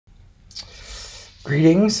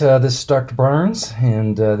Greetings, this is Dr. Barnes,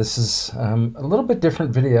 and this is a little bit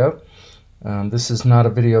different video. This is not a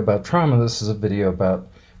video about trauma, this is a video about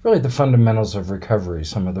really the fundamentals of recovery,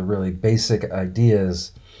 some of the really basic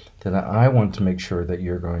ideas that I want to make sure that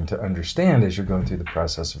you're going to understand as you're going through the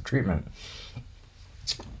process of treatment.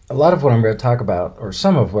 A lot of what I'm going to talk about, or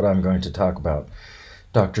some of what I'm going to talk about,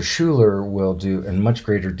 Dr. Schuler will do in much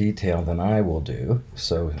greater detail than I will do.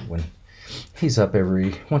 So when he's up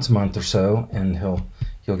every once a month or so, and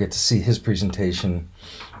you'll get to see his presentation,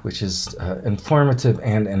 which is informative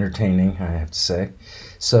and entertaining, I have to say.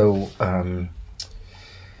 So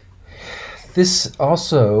this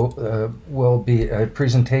also will be a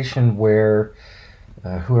presentation where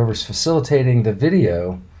whoever's facilitating the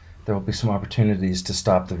video, there will be some opportunities to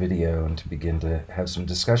stop the video and to begin to have some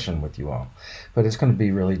discussion with you all. But it's going to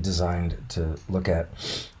be really designed to look at,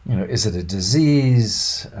 is it a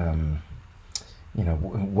disease?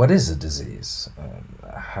 What is a disease?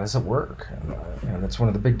 How does it work? And, that's one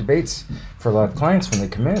of the big debates for a lot of clients when they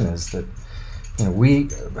come in, is that we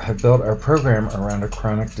have built our program around a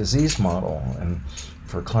chronic disease model, and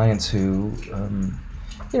for clients who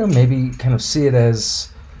maybe kind of see it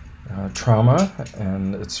as trauma,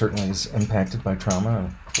 and it certainly is impacted by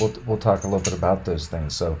trauma. And we'll talk a little bit about those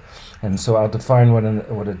things. So I'll define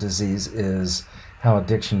what a disease is, how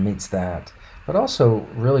addiction meets that, but also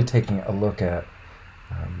really taking a look at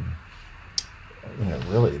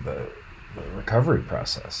really the recovery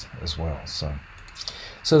process as well. So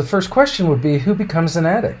the first question would be, who becomes an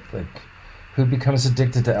addict? Like, who becomes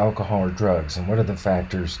addicted to alcohol or drugs, and what are the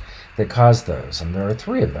factors that cause those? And there are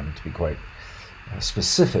three of them, to be quite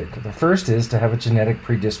specific. The first is to have a genetic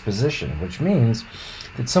predisposition, which means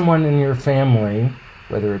that someone in your family,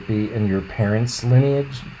 whether it be in your parents'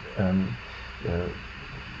 lineage, a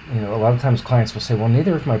lot of times clients will say, well,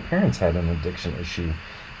 neither of my parents had an addiction issue.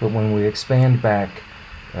 But when we expand back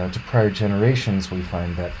to prior generations, we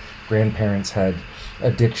find that grandparents had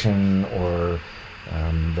addiction, or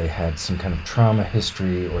they had some kind of trauma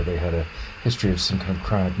history, or they had a history of some kind of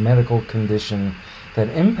chronic medical condition that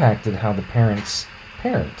impacted how the parents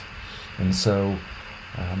parent. And so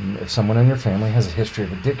if someone in your family has a history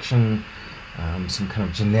of addiction, some kind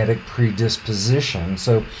of genetic predisposition.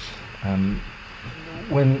 So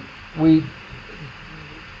when we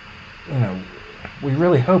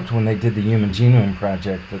really hoped when they did the Human Genome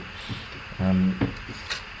Project that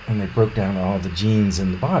and they broke down all the genes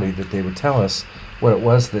in the body, that they would tell us what it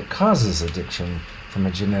was that causes addiction from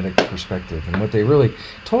a genetic perspective. And what they really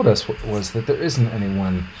told us was that there isn't any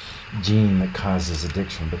one gene that causes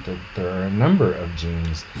addiction, but that there are a number of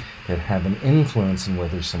genes that have an influence in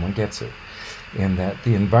whether someone gets it. And that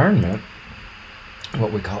the environment,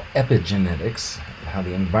 what we call epigenetics, how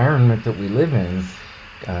the environment that we live in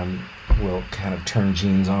will kind of turn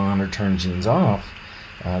genes on or turn genes off,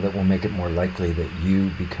 that will make it more likely that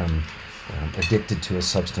you become addicted to a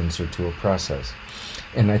substance or to a process.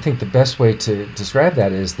 And I think the best way to describe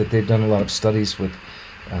that is that they've done a lot of studies with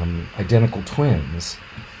identical twins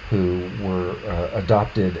who were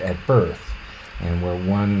adopted at birth, and where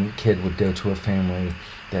one kid would go to a family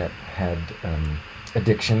that had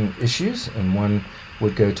addiction issues, and one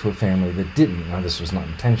would go to a family that didn't. Now, this was not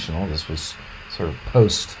intentional. This was sort of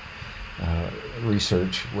post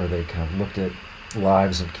research, where they kind of looked at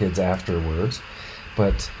lives of kids afterwards.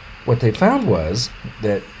 But what they found was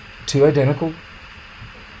that two identical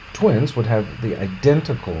twins would have the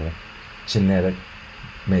identical genetic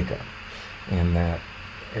makeup, and that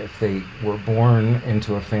if they were born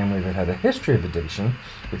into a family that had a history of addiction,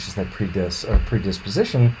 which is that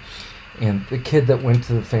predisposition, and the kid that went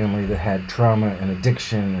to the family that had trauma and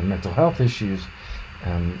addiction and mental health issues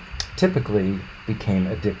typically became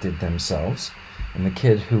addicted themselves, and the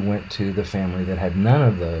kid who went to the family that had none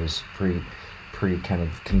of those pre kind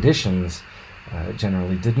of conditions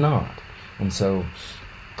generally did not. And so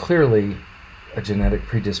clearly a genetic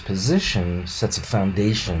predisposition sets a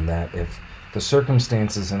foundation that if the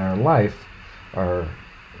circumstances in our life are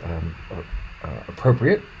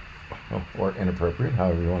appropriate or inappropriate,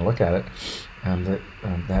 however you want to look at it,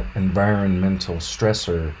 that environmental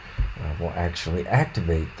stressor will actually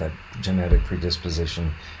activate that genetic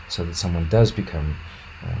predisposition, so that someone does become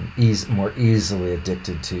more easily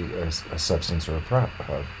addicted to a substance or a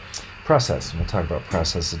process. And we'll talk about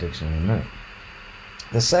process addiction in a minute.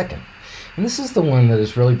 The second, and this is the one that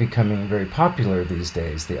is really becoming very popular these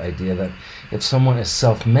days, the idea that if someone is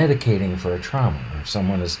self-medicating for a trauma, or if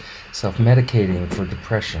someone is self-medicating for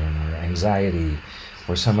depression or anxiety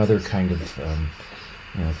or some other kind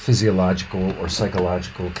of physiological or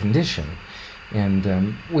psychological condition,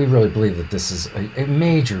 and we really believe that this is a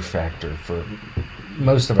major factor for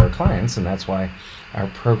most of our clients, and that's why our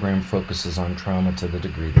program focuses on trauma to the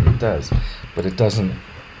degree that it does. But it doesn't,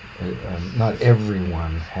 not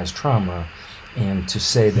everyone has trauma, and to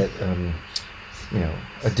say that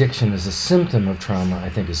addiction is a symptom of trauma, I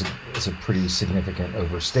think is a pretty significant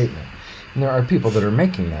overstatement. And there are people that are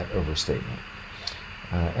making that overstatement.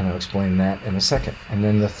 And I'll explain that in a second. And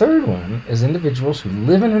then the third one is individuals who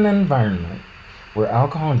live in an environment where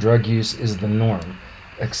alcohol and drug use is the norm.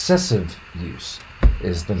 Excessive use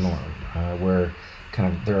is the norm, where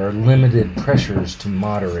there are limited pressures to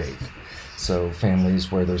moderate. So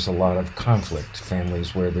families where there's a lot of conflict,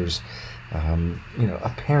 families where there's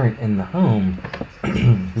a parent in the home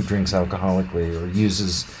who drinks alcoholically or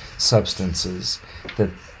uses substances,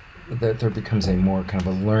 that there becomes a more kind of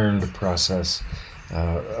a learned process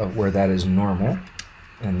where that is normal.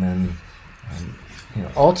 And then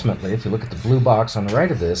ultimately, if you look at the blue box on the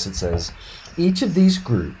right of this, it says each of these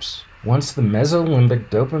groups, once the mesolimbic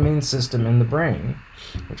dopamine system in the brain,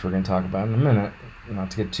 which we're going to talk about in a minute, not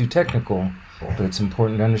to get too technical, but it's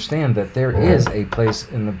important to understand that there is a place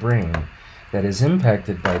in the brain that is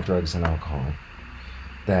impacted by drugs and alcohol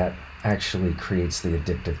that actually creates the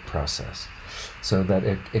addictive process. So that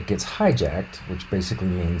it gets hijacked, which basically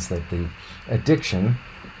means that the addiction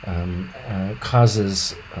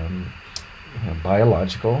causes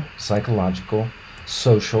biological, psychological,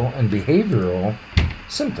 social, and behavioral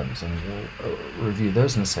symptoms. And we'll review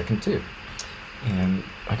those in a second too. And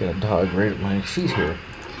I got a dog right at my feet here.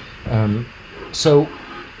 So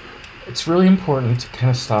it's really important to kind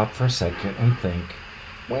of stop for a second and think,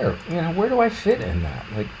 where do I fit in that?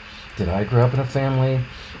 Like, did I grow up in a family?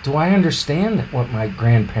 Do I understand what my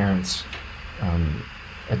grandparents'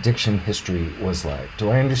 addiction history was like? Do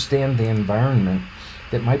I understand the environment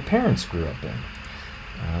that my parents grew up in?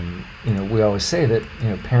 We always say that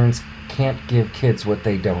parents can't give kids what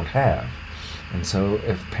they don't have. And so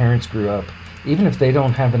if parents grew up, even if they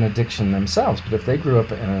don't have an addiction themselves, but if they grew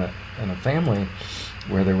up in a family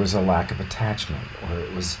where there was a lack of attachment, or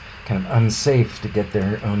it was kind of unsafe to get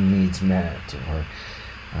their own needs met, or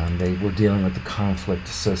they were dealing with the conflict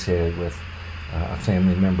associated with a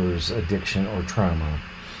family member's addiction or trauma,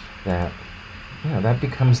 that that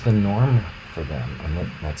becomes the norm for them,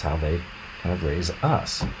 and that's how they kind of raise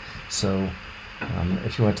us. So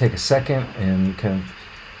if you want to take a second and kind of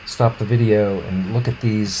stop the video and look at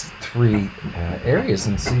these three areas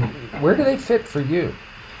and see where do they fit for you,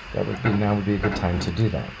 now would be a good time to do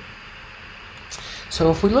that.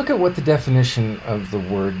 So if we look at what the definition of the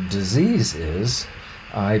word disease is,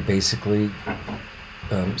 I basically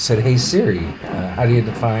said, hey Siri, how do you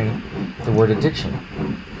define the word addiction?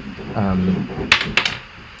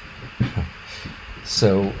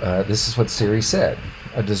 So this is what Siri said: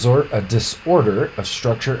 a disorder of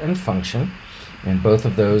structure and function, and both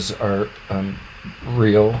of those are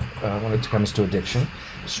real when it comes to addiction.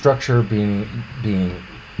 Structure being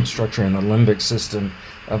structure in the limbic system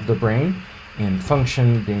of the brain, and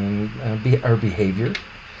function being our behavior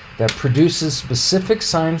that produces specific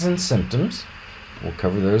signs and symptoms. We'll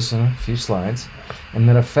cover those in a few slides, and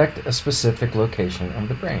that affect a specific location of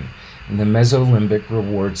the brain. And the mesolimbic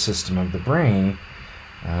reward system of the brain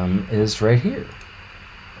is right here.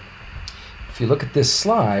 If you look at this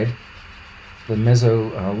slide, the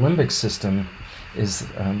mesolimbic system is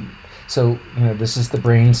this is the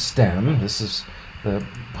brain stem. This is the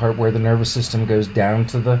part where the nervous system goes down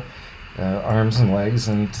to the arms and legs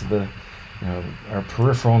and to the our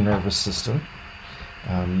peripheral nervous system.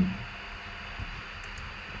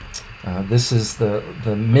 This is the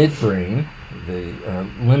midbrain, the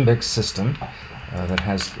limbic system, that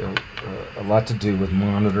has a lot to do with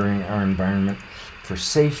monitoring our environment for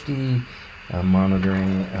safety,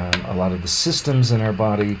 monitoring a lot of the systems in our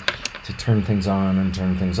body to turn things on and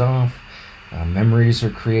turn things off. Memories are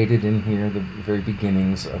created in here, the very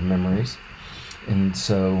beginnings of memories. And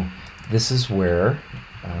so this is where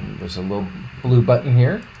there's a little blue button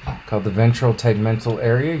here called the ventral tegmental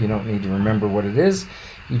area. You don't need to remember what it is.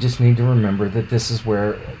 You just need to remember that this is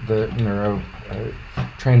where the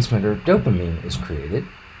neurotransmitter dopamine is created.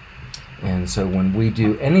 And so when we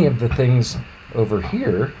do any of the things over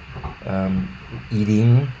here,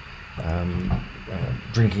 eating,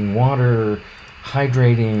 drinking water,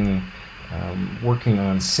 hydrating, working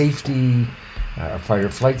on safety, our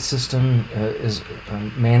fight-or-flight system is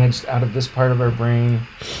managed out of this part of our brain.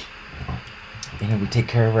 We take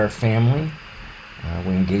care of our family.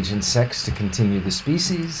 We engage in sex to continue the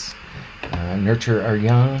species, nurture our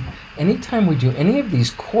young. Anytime we do any of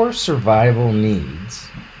these core survival needs,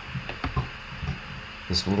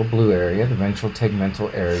 this little blue area, the ventral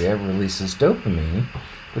tegmental area, releases dopamine,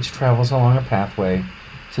 which travels along a pathway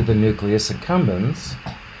to the nucleus accumbens,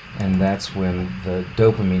 and that's when the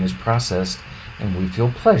dopamine is processed and we feel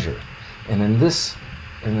pleasure. And in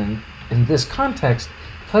this context,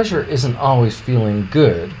 pleasure isn't always feeling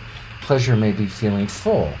good. Pleasure may be feeling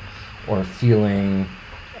full, or feeling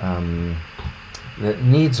that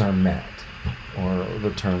needs are met, or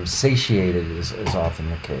the term satiated is often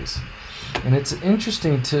the case. And it's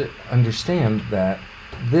interesting to understand that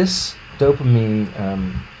this dopamine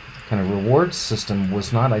kind of reward system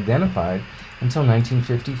was not identified until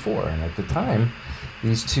 1954. And at the time,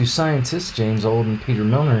 these two scientists, James Old and Peter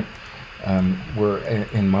Milner, were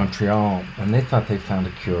in Montreal, and they thought they found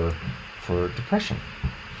a cure for depression.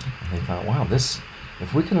 And they thought, wow,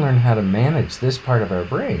 if we can learn how to manage this part of our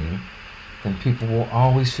brain, then people will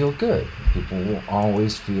always feel good. People will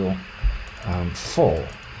always feel full.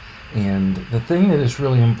 And the thing that is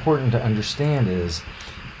really important to understand is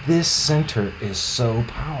this center is so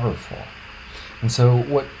powerful. And so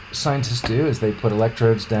what scientists do is they put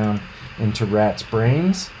electrodes down into rats'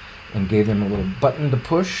 brains and gave them a little button to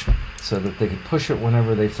push so that they could push it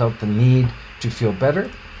whenever they felt the need to feel better.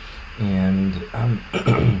 And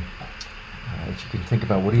if you can think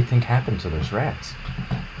about, what do you think happened to those rats?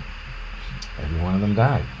 Every one of them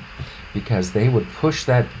died, because they would push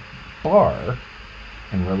that bar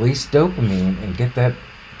and release dopamine and get that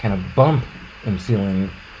kind of bump in feeling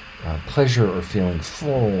pleasure or feeling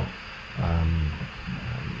full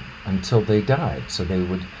until they died. So they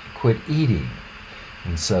would quit eating.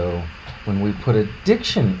 And so when we put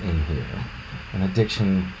addiction in here, and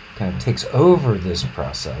addiction kind of takes over this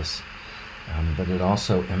process, but it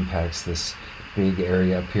also impacts this big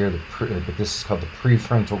area up here, but this is called the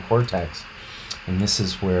prefrontal cortex. And this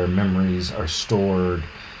is where memories are stored,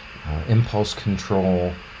 impulse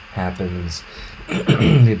control happens,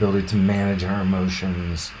 the ability to manage our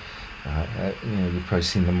emotions. You've probably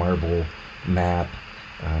seen the marble map.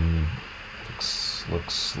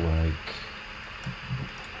 Looks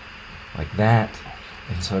like that.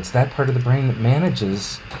 And so it's that part of the brain that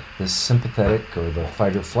manages the sympathetic or the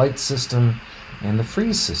fight or flight system and the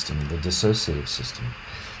freeze system, the dissociative system.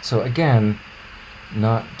 So again,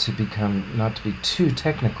 not to be too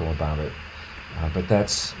technical about it, but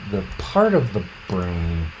that's the part of the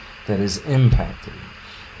brain that is impacted,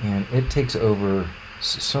 and it takes over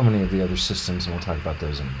so many of the other systems, and we'll talk about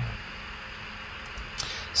those in a minute.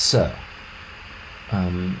 So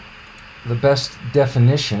the best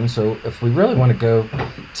definition, so if we really want to go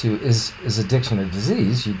to is addiction a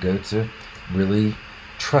disease, you go to really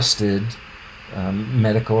trusted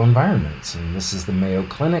medical environments, and this is the Mayo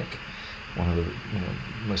Clinic, one of the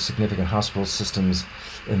most significant hospital systems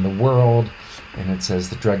in the world. And it says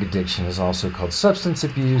the drug addiction is also called substance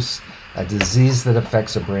abuse, a disease that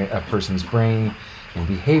affects a person's brain and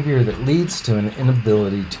behavior that leads to an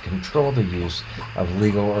inability to control the use of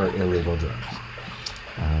legal or illegal drugs.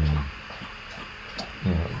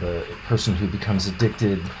 The person who becomes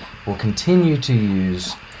addicted will continue to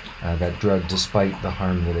use that drug despite the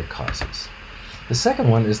harm that it causes. The second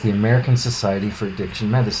one is the American Society for Addiction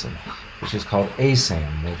Medicine, which is called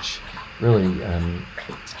ASAM, which really,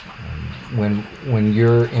 when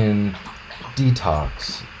you're in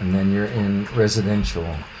detox, and then you're in residential,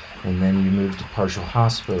 and then you move to partial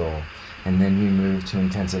hospital, and then you move to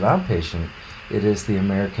intensive outpatient, it is the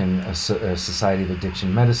American Society of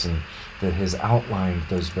Addiction Medicine that has outlined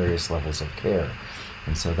those various levels of care.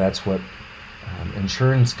 And so that's what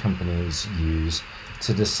insurance companies use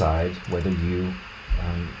to decide whether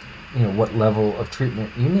what level of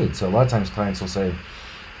treatment you need. So a lot of times clients will say,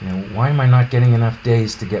 why am I not getting enough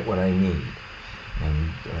days to get what I need?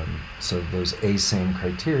 And so those ASAM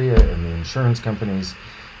criteria, and the insurance companies,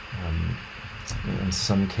 in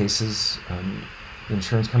some cases, the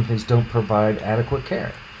insurance companies don't provide adequate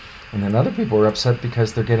care. And then other people are upset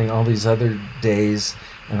because they're getting all these other days,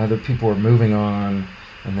 and other people are moving on,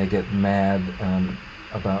 and they get mad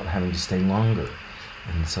about having to stay longer.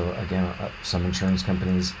 And so again, some insurance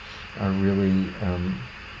companies are really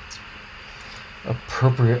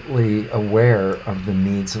appropriately aware of the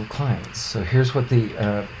needs of clients. So here's what the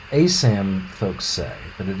ASAM folks say,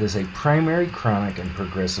 that it is a primary, chronic, and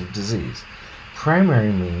progressive disease.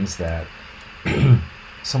 Primary means that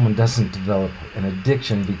someone doesn't develop an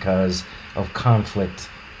addiction because of conflict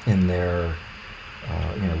in their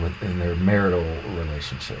in their marital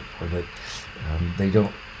relationship, or that they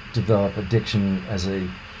don't develop addiction as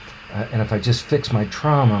and if I just fix my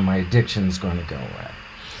trauma, my addiction's going to go away.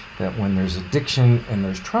 That when there's addiction and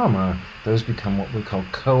there's trauma, those become what we call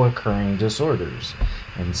co-occurring disorders.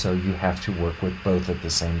 And so you have to work with both at the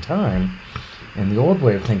same time. And the old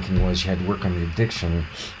way of thinking was you had to work on the addiction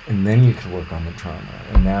and then you could work on the trauma.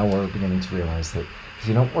 And now we're beginning to realize that if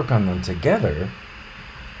you don't work on them together,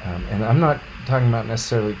 and I'm not talking about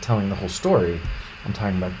necessarily telling the whole story, I'm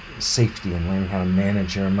talking about safety and learning how to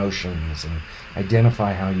manage your emotions and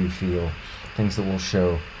identify how you feel, things that we'll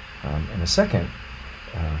show in a second,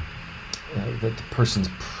 that the person's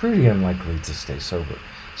pretty unlikely to stay sober.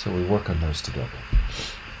 So we work on those together.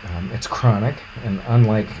 It's chronic, and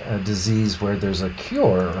unlike a disease where there's a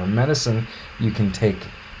cure or medicine you can take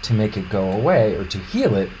to make it go away or to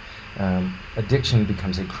heal it, addiction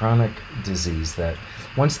becomes a chronic disease that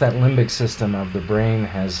once that limbic system of the brain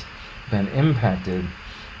has been impacted,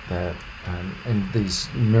 that and these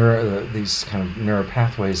kind of neural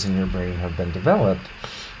pathways in your brain have been developed,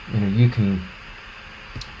 you can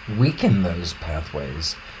weaken those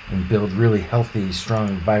pathways and build really healthy,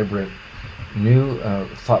 strong, vibrant, new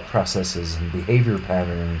thought processes and behavior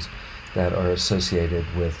patterns that are associated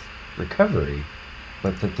with recovery,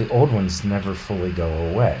 but that the old ones never fully go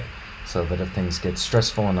away. So that if things get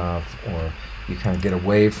stressful enough, or you kind of get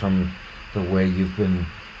away from the way you've been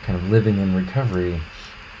kind of living in recovery,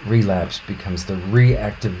 relapse becomes the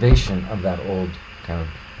reactivation of that old kind of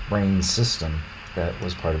brain system that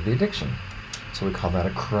was part of the addiction. So we call that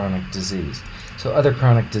a chronic disease. So other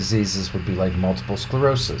chronic diseases would be like multiple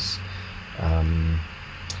sclerosis.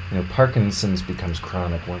 Parkinson's becomes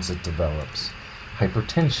chronic once it develops.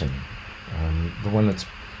 Hypertension, the one that's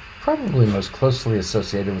probably most closely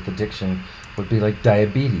associated with addiction would be like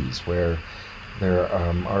diabetes, where there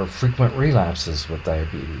are frequent relapses with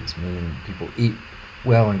diabetes, meaning people eat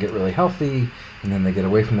well and get really healthy, and then they get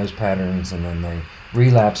away from those patterns, and then they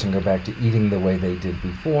relapse and go back to eating the way they did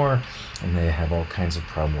before, and they have all kinds of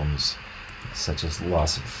problems, such as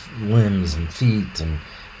loss of limbs and feet and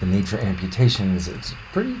the need for amputations. It's a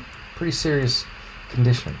pretty serious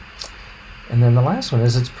condition. And then the last one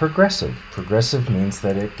is it's progressive. Progressive means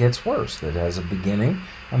that it gets worse, that it has a beginning,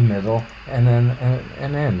 a middle, and then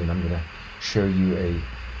an end. And I'm going to show you a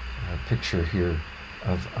picture here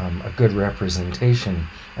of a good representation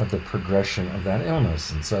of the progression of that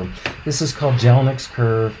illness. And so this is called Jellinek's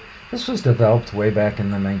curve. This was developed way back in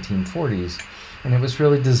the 1940s, and it was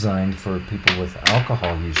really designed for people with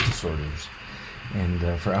alcohol use disorders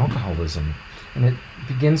and for alcoholism. And it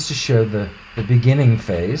begins to show the beginning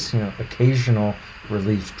phase, occasional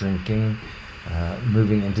relief drinking,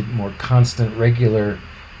 moving into more constant, regular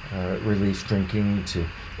relief drinking, to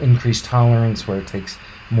increased tolerance where it takes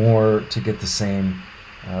more to get the same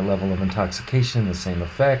level of intoxication, the same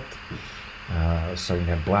effect, starting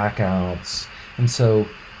to have blackouts. And so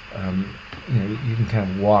you can kind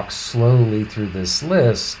of walk slowly through this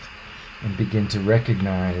list and begin to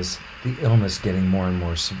recognize the illness getting more and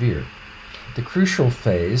more severe. The crucial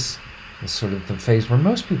phase is sort of the phase where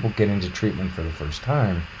most people get into treatment for the first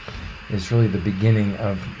time, is really the beginning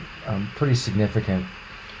of pretty significant,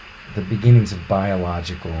 the beginnings of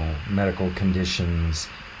biological, medical conditions,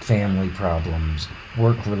 family problems,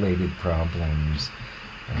 work-related problems,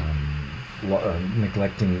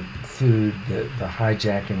 neglecting food, the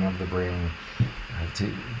hijacking of the brain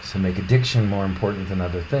to make addiction more important than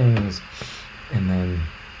other things, and then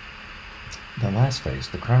the last phase,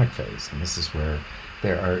 the chronic phase, and this is where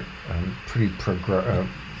there are pretty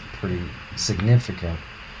significant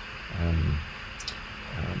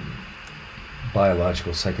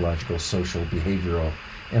biological, psychological, social, behavioral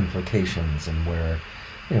implications, and where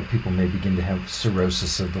people may begin to have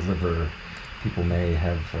cirrhosis of the liver. People may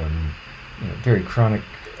have very chronic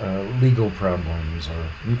legal problems or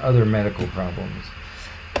other medical problems,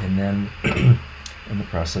 and then in the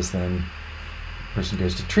process, then the person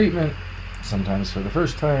goes to treatment. Sometimes for the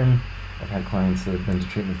first time. I've had clients that have been to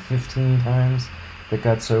treatment 15 times that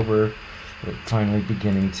got sober, but finally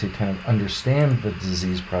beginning to kind of understand the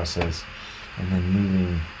disease process, and then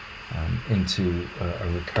moving into a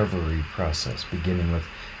recovery process, beginning with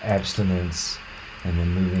abstinence, and then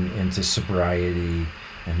moving into sobriety,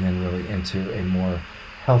 and then really into a more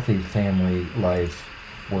healthy family life,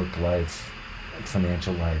 work life,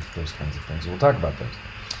 financial life, those kinds of things. We'll talk about those.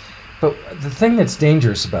 But the thing that's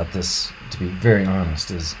dangerous about this, to be very honest,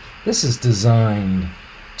 is this is designed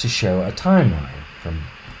to show a timeline from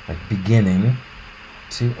like beginning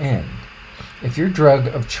to end. If your drug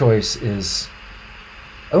of choice is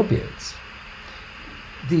opiates,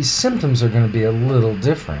 these symptoms are going to be a little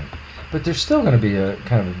different, but there's still going to be a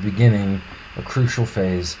kind of a beginning, a crucial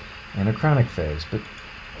phase, and a chronic phase. But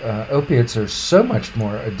opiates are so much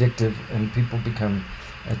more addictive, and people become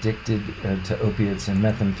addicted to opiates and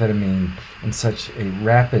methamphetamine in such a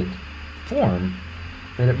rapid form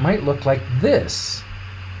that it might look like this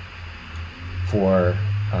for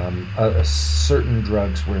certain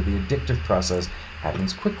drugs where the addictive process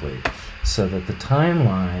happens quickly, so that the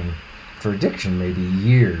timeline for addiction may be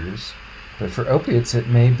years, but for opiates it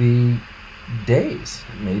may be days.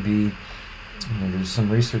 It may be, there's some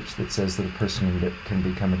research that says that a person can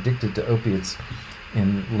become addicted to opiates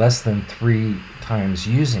in less than 3 times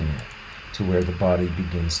using it, to where the body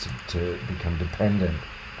begins to become dependent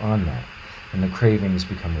on that, and the cravings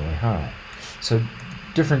become really high. So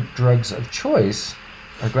different drugs of choice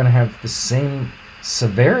are going to have the same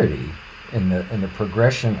severity in the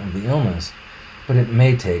progression of the illness, but it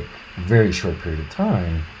may take a very short period of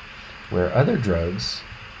time, where other drugs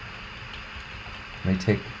may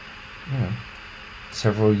take,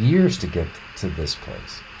 several years to get to this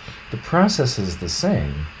place. The process is the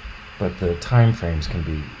same, but the time frames can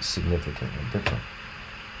be significantly different.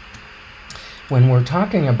 When we're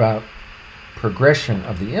talking about progression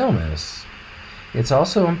of the illness, it's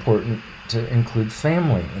also important to include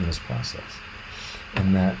family in this process.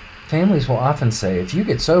 And that families will often say, if you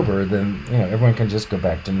get sober, then everyone can just go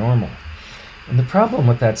back to normal. And the problem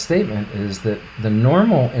with that statement is that the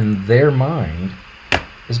normal in their mind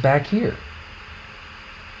is back here.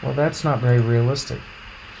 Well, that's not very realistic.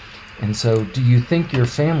 And so do you think your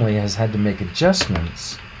family has had to make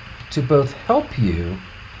adjustments to both help you,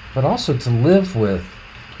 but also to live with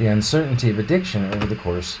the uncertainty of addiction over the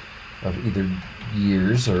course of either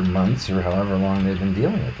years or months or however long they've been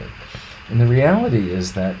dealing with it? And the reality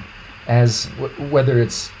is that whether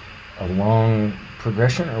it's a long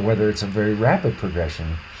progression or whether it's a very rapid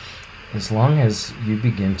progression, as long as you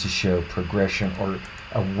begin to show progression or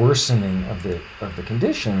a worsening of the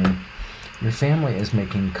condition, your family is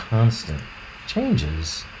making constant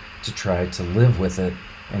changes to try to live with it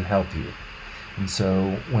and help you. And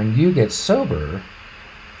so when you get sober,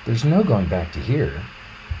 there's no going back to here,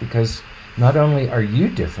 because not only are you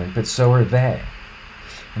different, but so are they.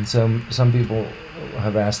 And so some people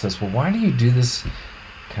have asked us, well, why do you do this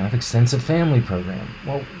kind of extensive family program?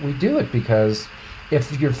 Well, we do it because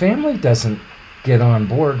if your family doesn't get on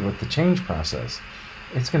board with the change process,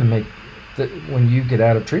 it's going to make when you get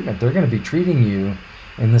out of treatment, they're going to be treating you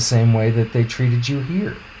in the same way that they treated you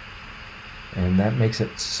here. And that makes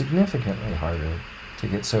it significantly harder to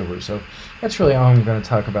get sober. So that's really all I'm going to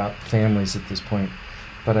talk about families at this point.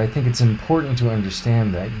 But I think it's important to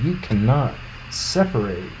understand that you cannot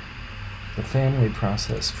separate the family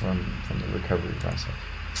process from the recovery process.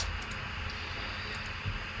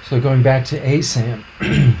 So going back to ASAM,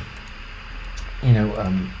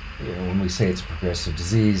 when we say it's a progressive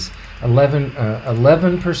disease,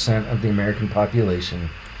 11% of the American population,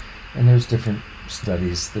 and there's different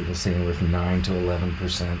studies that will say anywhere from 9 to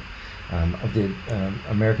 11% of the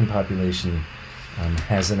American population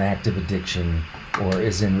has an active addiction or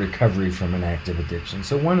is in recovery from an active addiction.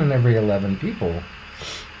 So 1 in every 11 people,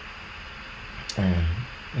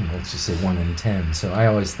 let's just say 1 in 10. So I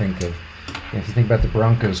always think of, if you think about the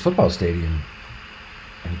Broncos football stadium,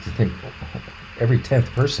 and to think every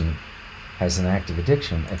 10th person has an active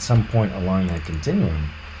addiction, at some point along that continuum,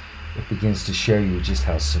 it begins to show you just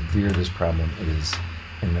how severe this problem is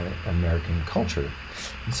in the American culture.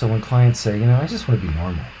 And so when clients say, I just want to be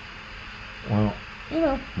normal, well,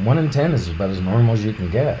 1 in 10 is about as normal as you can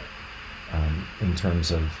get in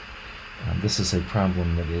terms of this is a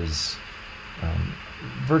problem that is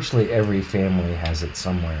virtually every family has it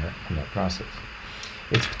somewhere in that process.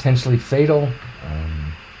 It's potentially fatal.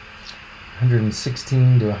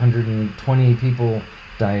 116 to 120 people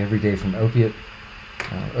die every day from opiate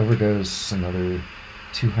overdose. Another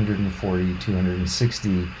 240,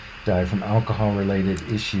 260 die from alcohol-related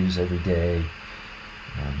issues every day.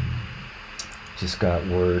 Just got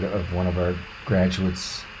word of one of our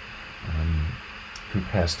graduates who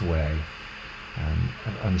passed away. I'm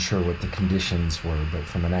unsure what the conditions were, but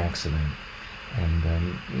from an accident. And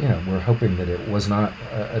we're hoping that it was not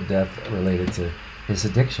a death related to his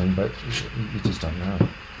addiction, but you just don't know.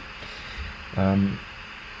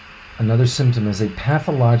 Another symptom is a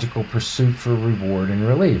pathological pursuit for reward and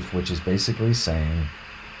relief, which is basically saying,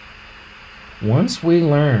 once we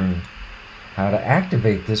learn how to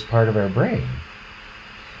activate this part of our brain,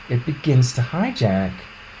 it begins to hijack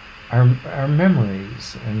our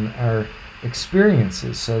memories and our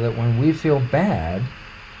experiences, so that when we feel bad,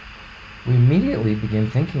 we immediately begin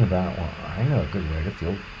thinking about, well, I know a good way to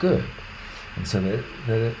feel good. And so that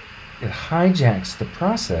it hijacks the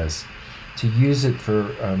process to use it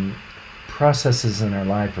for processes in our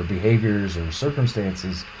life, or behaviors or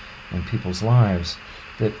circumstances in people's lives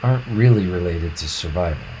that aren't really related to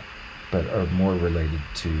survival, but are more related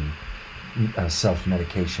to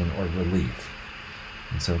self-medication or relief.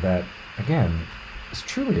 And so that, again, is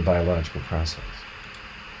truly a biological process.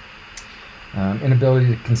 Inability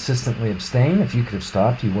to consistently abstain. If you could have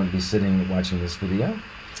stopped, you wouldn't be sitting watching this video.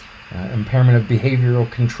 impairment of behavioral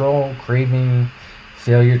control, craving,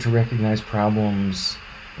 failure to recognize problems,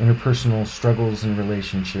 interpersonal struggles in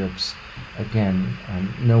relationships. Again,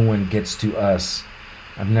 no one gets to us.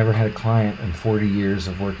 I've never had a client in 40 years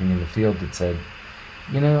of working in the field that said,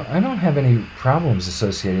 I don't have any problems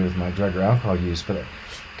associated with my drug or alcohol use, but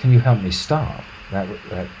can you help me stop? That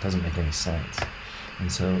doesn't make any sense.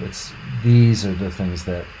 And so these are the things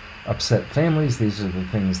that upset families. These are the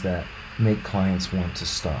things that make clients want to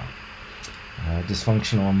stop.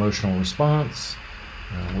 Dysfunctional emotional response.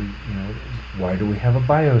 Why do we have a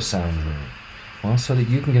biosound room? Well, so that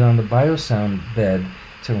you can get on the biosound bed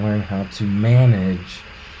to learn how to manage,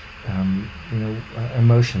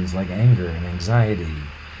 emotions like anger and anxiety.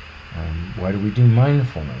 Why do we do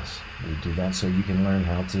mindfulness? We do that so you can learn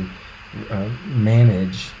how to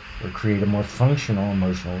manage or create a more functional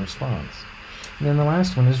emotional response. And then the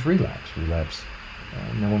last one is relapse. Relapse,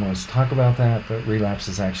 no one wants to talk about that, but relapse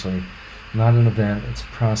is actually not an event, it's a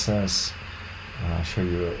process. I'll show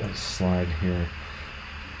you a slide here.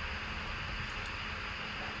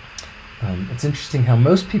 It's interesting how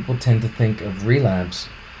most people tend to think of relapse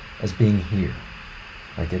as being here,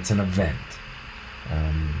 like it's an event.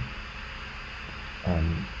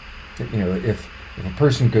 If a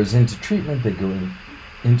person goes into treatment, they go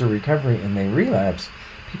into recovery, and they relapse,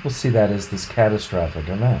 people see that as this catastrophic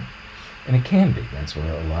event. And it can be. That's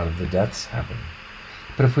where a lot of the deaths happen.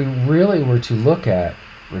 But if we really were to look at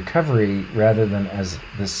recovery rather than as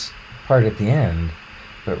this part at the end,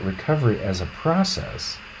 but recovery as a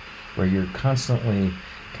process where you're constantly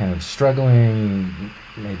kind of struggling,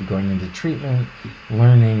 maybe going into treatment,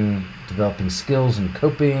 learning, developing skills and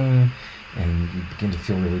coping, and you begin to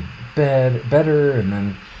feel really better, and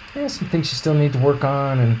then some things you still need to work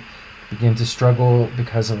on, and begin to struggle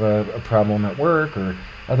because of a problem at work or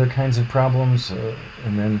other kinds of problems,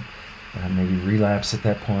 and then maybe relapse at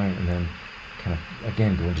that point, and then kind of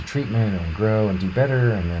again go into treatment and grow and do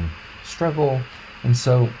better, and then struggle. And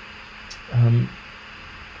so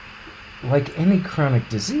like any chronic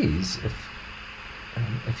disease,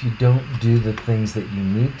 if you don't do the things that you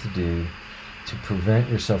need to do to prevent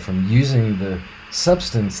yourself from using the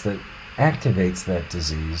substance that activates that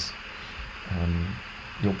disease,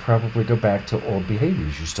 you'll probably go back to old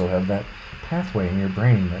behaviors. You still have that pathway in your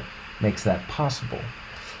brain that makes that possible.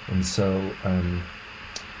 And so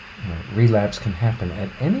relapse can happen at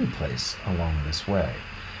any place along this way.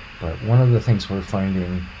 But one of the things we're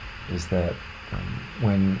finding is that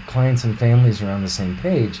when clients and families are on the same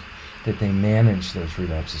page, that they manage those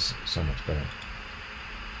relapses so much better.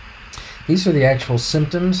 These are the actual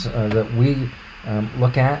symptoms that we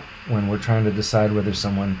look at when we're trying to decide whether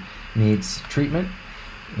someone needs treatment.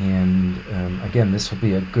 And again, this will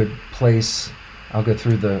be a good place. I'll go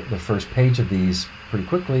through the first page of these pretty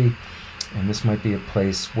quickly, and this might be a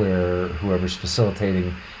place where whoever's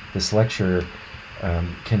facilitating this lecture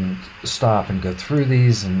can stop and go through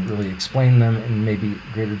these and really explain them in maybe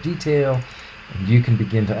greater detail. And you can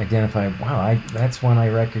begin to identify, wow, that's one I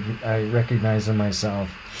recognize in myself.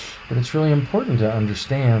 But it's really important to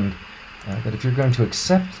understand that if you're going to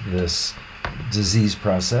accept this disease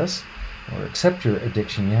process or accept your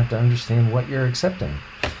addiction, you have to understand what you're accepting.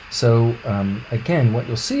 So again, what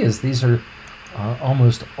you'll see is these are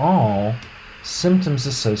almost all symptoms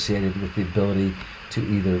associated with the ability to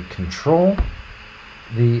either control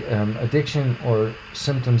the addiction or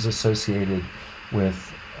symptoms associated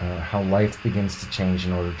with how life begins to change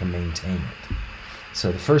in order to maintain it.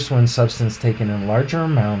 So the first one, substance taken in larger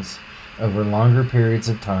amounts over longer periods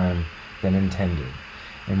of time than intended.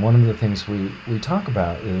 And one of the things we talk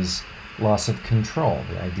about is loss of control,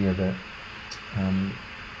 the idea that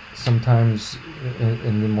sometimes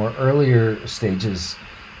in the more earlier stages,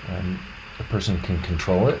 a person can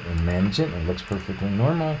control it and manage it, and it looks perfectly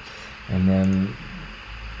normal, and then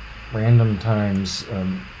random times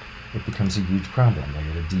it becomes a huge problem. They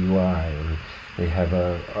get a DUI, or they have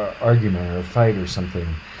a argument or a fight or something.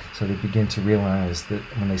 So they begin to realize that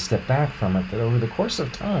when they step back from it, that over the course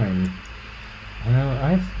of time,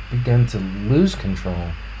 I've begun to lose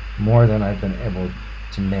control more than I've been able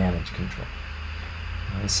to manage control.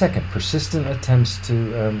 The second, persistent attempts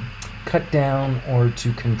to cut down or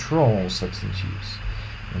to control substance use.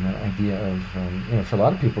 And that idea of, for a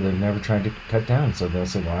lot of people, they've never tried to cut down, so they'll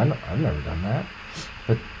say, well, I've never done that.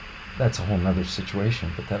 But that's a whole nother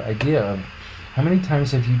situation. But that idea of how many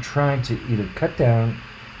times have you tried to either cut down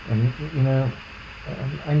and,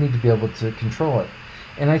 I need to be able to control it.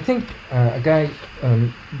 And I think a guy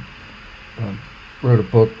wrote a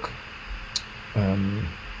book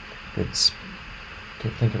that's,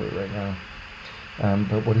 can't think of it right now.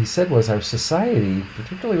 But what he said was our society,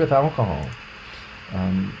 particularly with alcohol,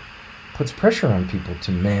 puts pressure on people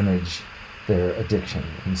to manage their addiction.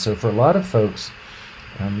 And so for a lot of folks,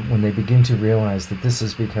 when they begin to realize that this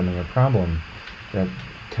is becoming a problem, that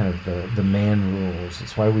kind of the man rules,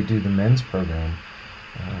 it's why we do the men's program,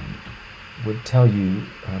 would tell you,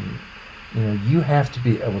 you have to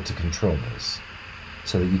be able to control this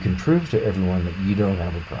so that you can prove to everyone that you don't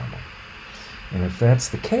have a problem. And if that's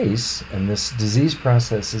the case, and this disease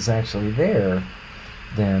process is actually there,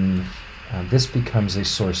 then this becomes a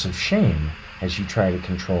source of shame as you try to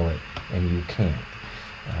control it and you can't.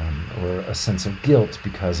 Or a sense of guilt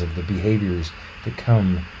because of the behaviors that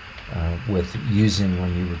come with using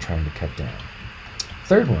when you were trying to cut down.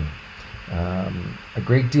 Third one, a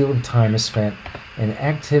great deal of time is spent in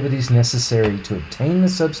activities necessary to obtain the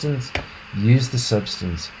substance, use the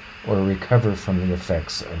substance, or recover from the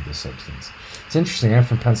effects of the substance. It's interesting, I'm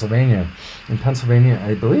from Pennsylvania. And Pennsylvania,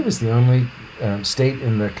 I believe, is the only state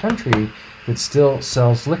in the country that still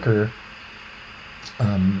sells liquor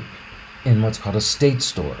in what's called a state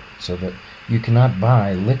store, so that you cannot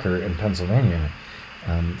buy liquor in Pennsylvania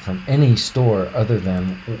from any store other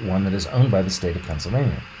than one that is owned by the state of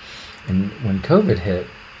Pennsylvania. And when COVID hit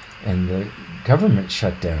and the government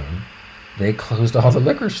shut down, they closed all the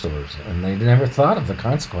liquor stores, and they never thought of the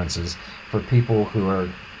consequences for people who are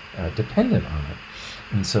dependent on it.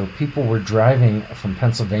 And so people were driving from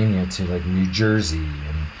Pennsylvania to like New Jersey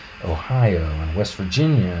and Ohio and West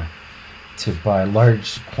Virginia to buy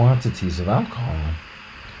large quantities of alcohol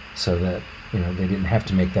so that they didn't have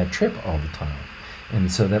to make that trip all the time.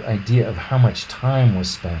 And so that idea of how much time was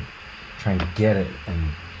spent trying to get it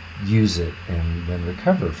and use it and then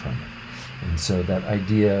recover from it. And so that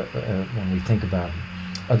idea, when we think about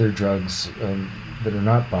other drugs that are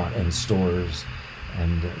not bought in stores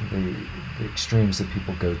and the extremes that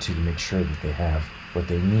people go to make sure that they have what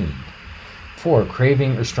they need. 4,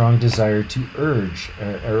 craving or strong desire to urge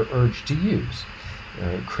to use.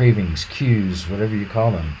 Cravings, cues, whatever you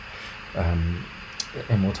call them.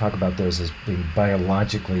 And we'll talk about those as being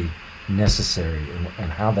biologically necessary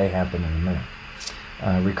and how they happen in a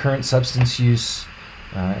minute. Recurrent substance use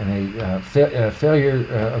and a failure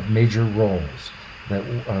of major roles. That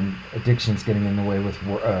addiction's getting in the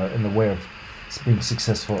way of being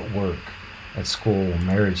successful at work, at school,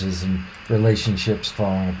 marriages and relationships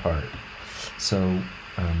falling apart. So,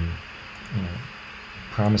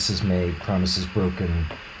 promises made, promises broken,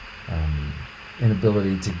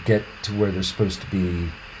 inability to get to where they're supposed to be,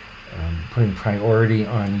 putting priority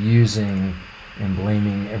on using and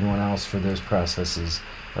blaming everyone else for those processes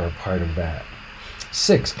are a part of that.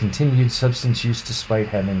 6, continued substance use despite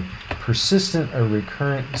having persistent or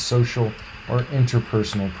recurrent social or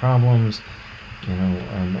interpersonal problems.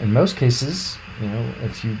 In most cases,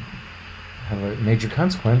 if you have a major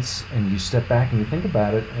consequence and you step back and you think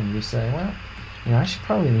about it and you say, well, I should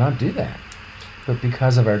probably not do that. But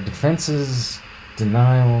because of our defenses,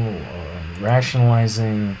 denial,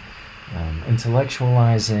 rationalizing,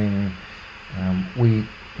 intellectualizing,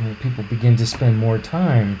 people begin to spend more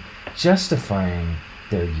time justifying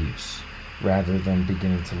their use rather than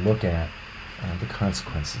beginning to look at the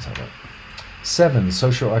consequences of it. 7,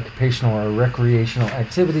 social, occupational, or recreational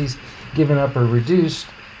activities given up or reduced.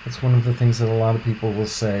 That's one of the things that a lot of people will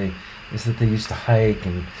say is that they used to hike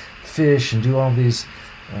and fish and do all these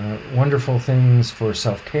wonderful things for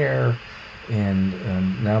self-care,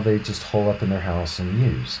 and now they just hole up in their house and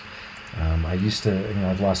use. I used to,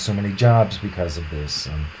 I've lost so many jobs because of this,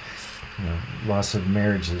 loss of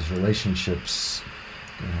marriages, relationships,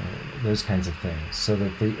 those kinds of things. So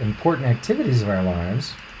that the important activities of our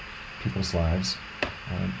lives, people's lives,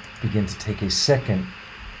 begin to take a second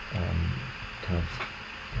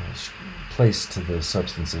place to the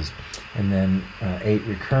substances. And then 8,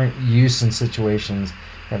 recurrent use in situations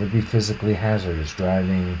that would be physically hazardous,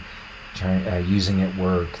 driving, using at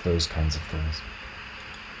work, those kinds of things.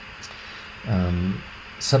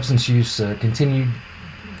 Substance use continued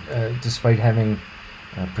despite having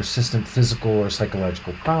persistent physical or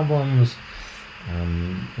psychological problems.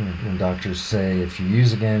 When doctors say if you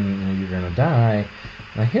use again, you're going to die.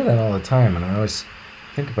 And I hear that all the time, and I always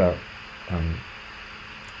think about,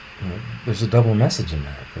 there's a double message in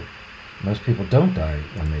that most people don't die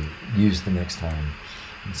when they use the next time.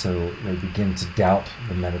 And so they begin to doubt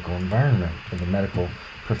the medical environment or the medical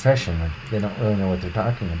profession. They don't really know what they're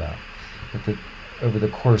talking about. But that over the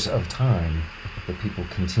course of time, that people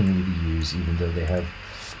continue to use even though they have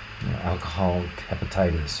alcoholic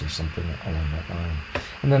hepatitis or something along that line.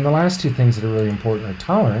 And then the last 2 things that are really important are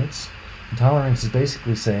tolerance. And tolerance is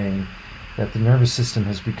basically saying that the nervous system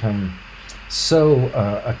has become so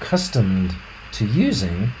accustomed to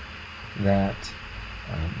using that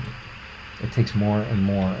it takes more and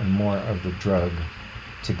more and more of the drug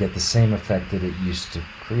to get the same effect that it used to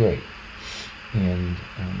create. And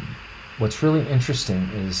what's really interesting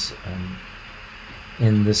is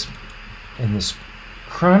in this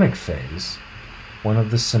chronic phase, one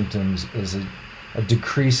of the symptoms is a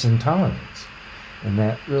decrease in tolerance. And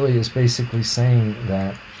that really is basically saying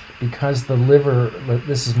that because the liver,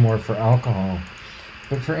 this is more for alcohol,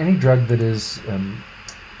 but for any drug that is kind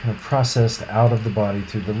of processed out of the body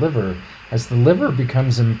through the liver, as the liver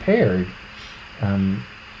becomes impaired,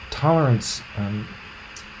 tolerance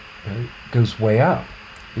goes way up,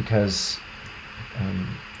 because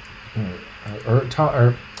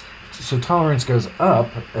so tolerance goes up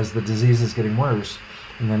as the disease is getting worse,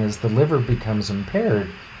 and then as the liver becomes impaired,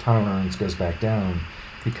 tolerance goes back down,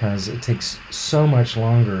 because it takes so much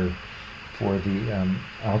longer for the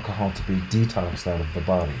alcohol to be detoxed out of the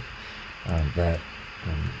body that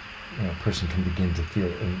a person can begin to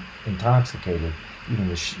feel intoxicated even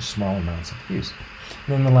with small amounts of use.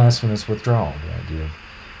 And then the last one is withdrawal. The idea of,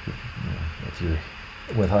 if you're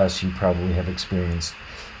with us, you probably have experienced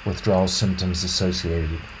withdrawal symptoms associated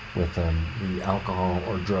with the alcohol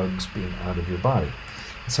or drugs being out of your body.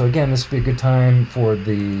 So again, this would be a good time for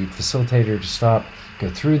the facilitator to stop, go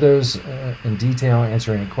through those in detail,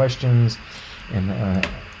 answer any questions, and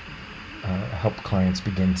help clients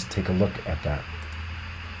begin to take a look at that.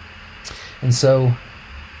 And so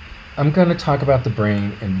I'm going to talk about the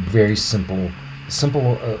brain in very simple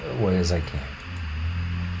way as I can.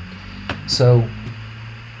 So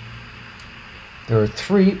there are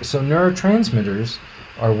three. So neurotransmitters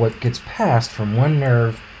are what gets passed from one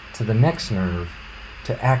nerve to the next nerve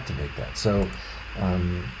to activate that. So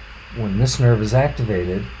when this nerve is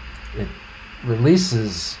activated, it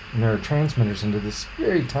releases neurotransmitters into this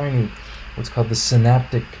very tiny, what's called the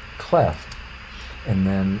synaptic cleft. And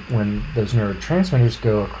then when those neurotransmitters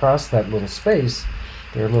go across that little space,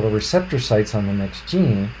 there are little receptor sites on the next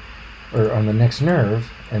gene, or on the next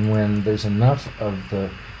nerve, and when there's enough of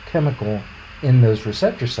the chemical in those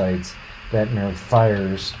receptor sites, that nerve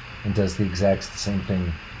fires and does the exact same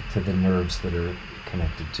thing to the nerves that are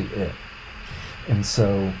connected to it. And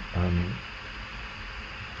so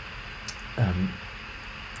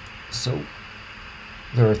so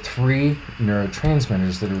there are three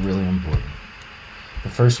neurotransmitters that are really important. The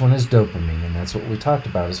first one is dopamine, and that's what we talked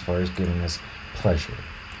about as far as giving us pleasure.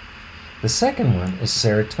 The second one is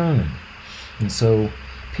serotonin. And so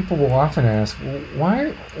people will often ask, well,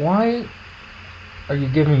 why are you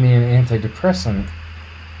giving me an antidepressant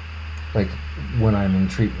like when I'm in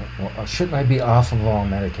treatment? Well, shouldn't I be off of all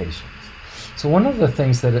medications? So one of the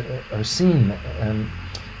things that are seen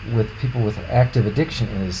with people with active addiction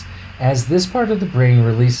is, as this part of the brain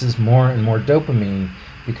releases more and more dopamine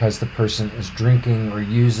because the person is drinking or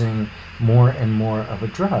using more and more of a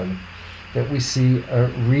drug, that we see a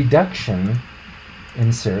reduction in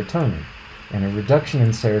serotonin. And a reduction in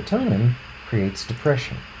serotonin creates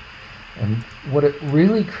depression. And what it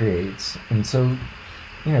really creates, and so,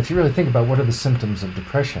 if you really think about what are the symptoms of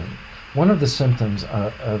depression, one of the symptoms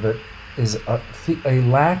of it is a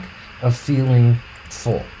lack of feeling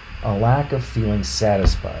full, a lack of feeling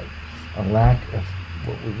satisfied, a lack of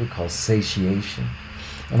what we would call satiation.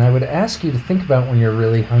 And I would ask you to think about when you're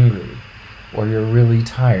really hungry or you're really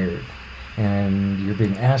tired and you're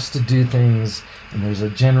being asked to do things and there's a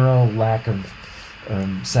general lack of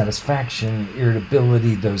satisfaction,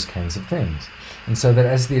 irritability, those kinds of things. And so that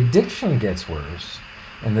as the addiction gets worse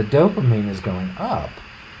and the dopamine is going up,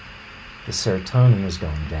 the serotonin is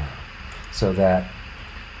going down. So that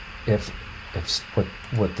if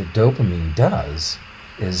what the dopamine does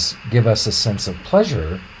is give us a sense of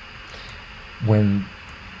pleasure, when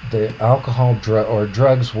the alcohol or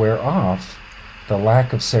drugs wear off, the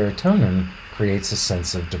lack of serotonin creates a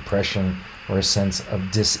sense of depression or a sense of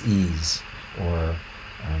dis-ease or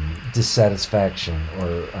dissatisfaction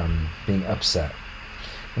or being upset.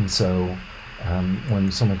 And so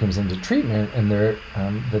when someone comes into treatment and they're,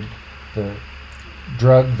 the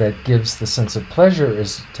drug that gives the sense of pleasure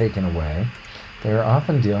is taken away, they're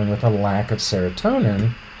often dealing with a lack of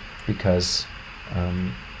serotonin because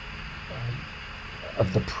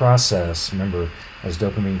of the process. Remember, as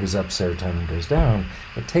dopamine goes up, serotonin goes down.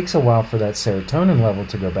 It takes a while for that serotonin level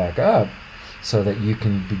to go back up so that you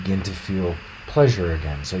can begin to feel pleasure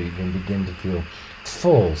again, so you can begin to feel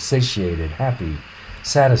full, satiated, happy,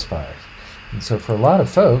 satisfied. And so for a lot of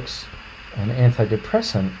folks, an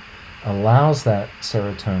antidepressant allows that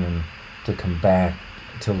serotonin to come back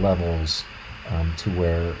to levels to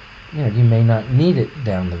where you may not need it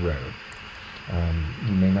down the road.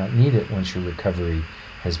 You may not need it once your recovery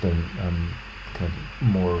has been kind of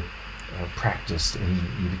more practiced and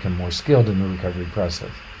you become more skilled in the recovery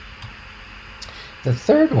process. The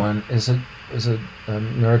third one is a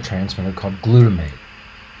neurotransmitter called glutamate.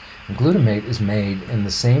 And glutamate is made in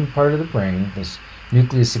the same part of the brain, this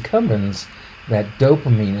nucleus accumbens, that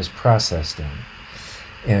dopamine is processed in.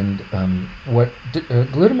 And what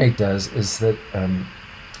glutamate does is that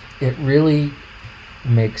it really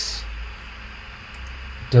makes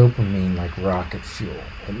dopamine like rocket fuel.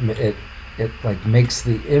 It like makes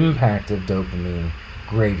the impact of dopamine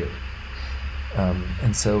greater.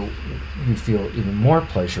 And so you feel even more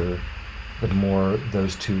pleasure the more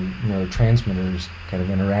those two neurotransmitters kind of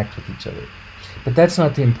interact with each other. But that's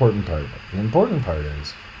not the important part of it. The important part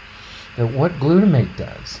is that what glutamate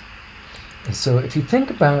does is, so if you think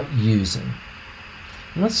about using,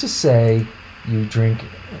 and let's just say you drink,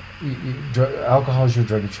 alcohol is your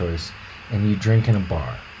drug of choice, and you drink in a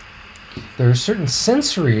bar. There are certain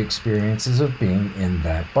sensory experiences of being in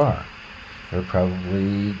that bar. There are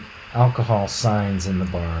probably alcohol signs in the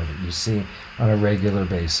bar that you see on a regular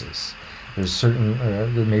basis. There's certain,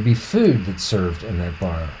 there may be food that's served in that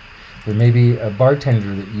bar. There may be a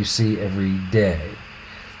bartender that you see every day.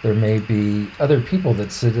 There may be other people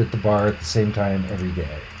that sit at the bar at the same time every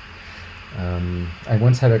day. I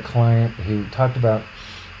once had a client who talked about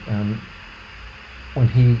when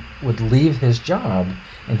he would leave his job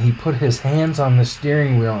and he put his hands on the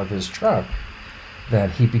steering wheel of his truck,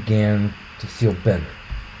 that he began to feel better,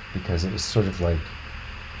 because it was sort of like,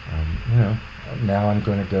 now I'm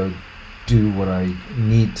going to go do what I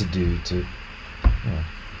need to do to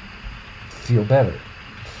feel better.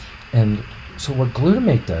 And so what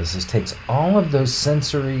glutamate does is takes all of those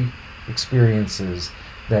sensory experiences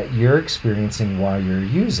that you're experiencing while you're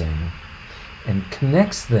using and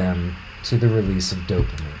connects them to the release of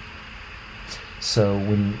dopamine. So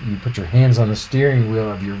when you put your hands on the steering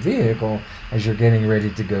wheel of your vehicle as you're getting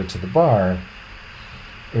ready to go to the bar,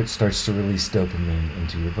 it starts to release dopamine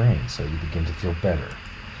into your brain, so you begin to feel better.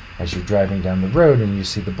 As you're driving down the road and you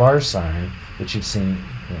see the bar sign that you've seen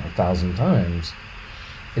 1,000 times,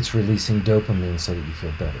 it's releasing dopamine so that you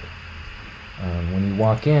feel better. When you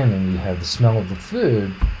walk in and you have the smell of the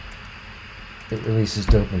food, it releases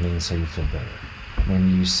dopamine so you feel better.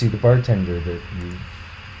 When you see the bartender that you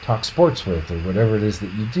talk sports with, or whatever it is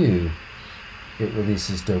that you do, it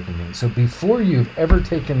releases dopamine. So before you've ever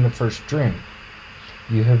taken the first drink,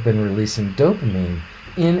 you have been releasing dopamine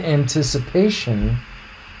in anticipation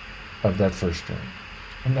of that first drink.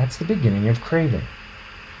 And that's the beginning of craving.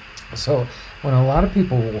 So when a lot of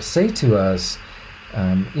people will say to us,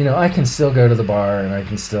 I can still go to the bar and I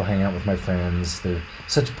can still hang out with my friends, they're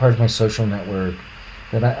such a part of my social network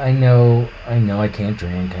that I know I can't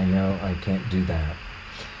drink, I know I can't do that.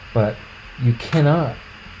 But you cannot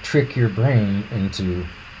trick your brain into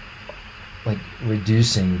like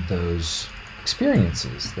reducing those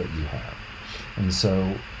experiences that you have. And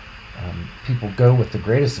so people go with the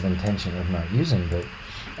greatest of intention of not using, but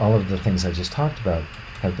all of the things I just talked about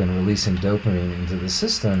have been releasing dopamine into the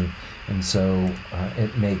system, and so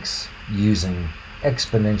it makes using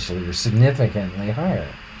exponentially or significantly higher.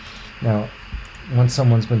 Now, once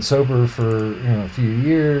someone's been sober for a few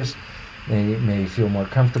years, they may feel more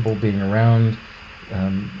comfortable being around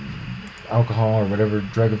alcohol or whatever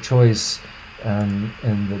drug of choice, and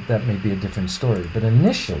that may be a different story. But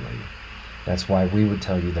initially, that's why we would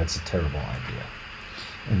tell you that's a terrible idea.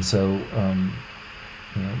 And so,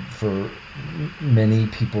 for many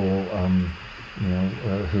people,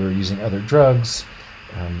 who are using other drugs,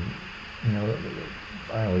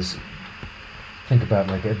 I always think about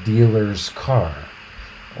like a dealer's car,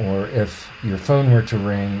 or if your phone were to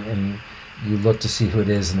ring and you look to see who it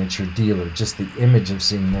is and it's your dealer, just the image of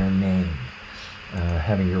seeing their name,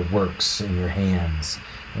 having your works in your hands.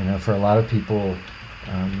 For a lot of people,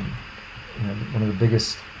 one of the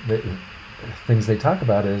biggest things they talk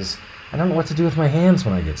about is, I don't know what to do with my hands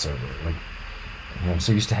when I get sober. Like, I'm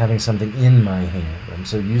so used to having something in my hand. I'm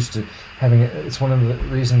so used to having it. It's one of the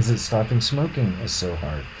reasons that stopping smoking is so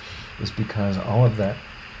hard, is because all of that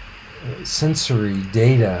sensory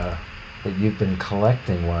data that you've been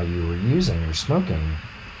collecting while you were using or smoking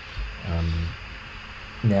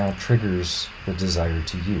now triggers the desire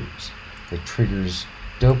to use. It triggers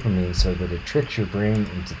dopamine so that it tricks your brain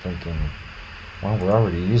into thinking, well, we're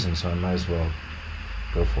already using, so I might as well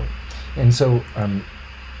go for it. And so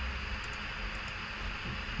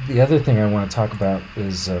the other thing I want to talk about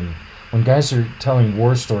is when guys are telling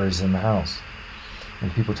war stories in the house,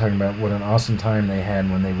 and people are talking about what an awesome time they had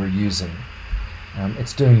when they were using,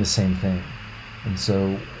 it's doing the same thing. And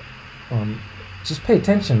so just pay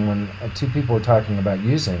attention when two people are talking about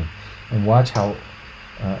using, and watch how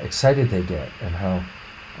excited they get, and how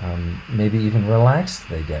maybe even relaxed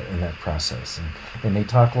they get in that process. And they may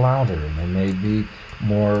talk louder, and they may be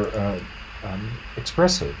more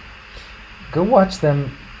expressive. Go watch them,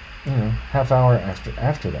 half hour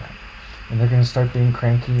after that. And they're going to start being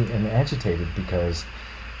cranky and agitated because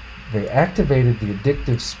they activated the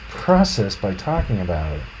addictive process by talking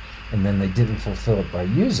about it, and then they didn't fulfill it by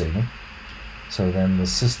using. So then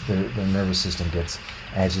the nervous system gets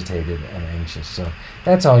agitated and anxious. So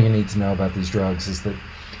that's all you need to know about these drugs, is that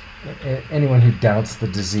anyone who doubts the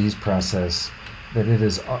disease process, that it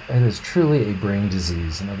is truly a brain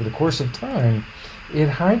disease. And over the course of time, it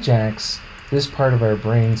hijacks this part of our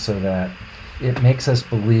brain so that it makes us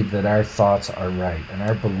believe that our thoughts are right and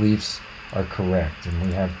our beliefs are correct. And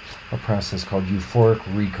we have a process called euphoric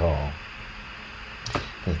recall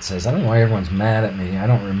that says, I don't know why everyone's mad at me. I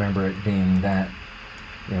don't remember it being that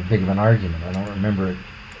big of an argument. I don't remember it,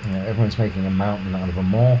 everyone's making a mountain out of a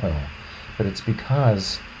molehill. But it's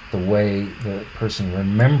because the way the person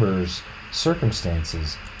remembers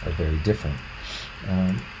circumstances are very different.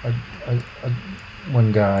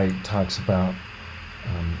 One guy talks about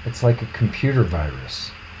it's like a computer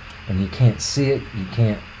virus, and you can't see it, you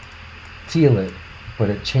can't feel it, but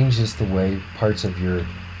it changes the way parts of your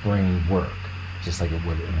brain work, just like it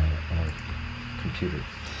would in a computer.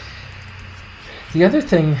 The other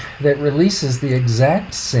thing that releases the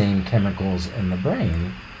exact same chemicals in the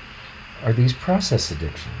brain are these process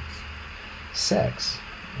addictions. Sex.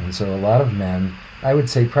 And so a lot of men, I would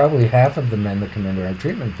say probably half of the men that come into our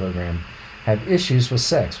treatment program, have issues with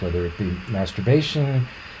sex, whether it be masturbation,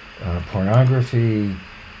 pornography,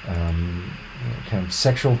 kind of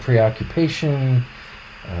sexual preoccupation,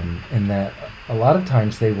 and that a lot of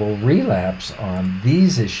times they will relapse on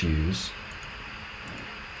these issues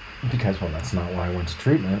because, well, that's not why I went to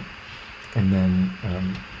treatment, and then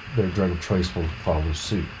their drug of choice will follow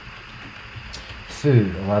suit.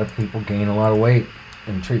 Food. A lot of people gain a lot of weight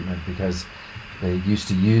in treatment because they used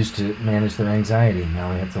to use to manage their anxiety.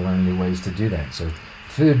 Now they have to learn new ways to do that. So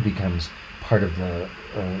food becomes part of the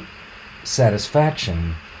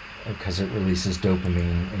satisfaction because it releases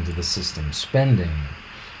dopamine into the system. Spending,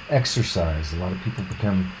 exercise. A lot of people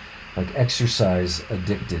become like exercise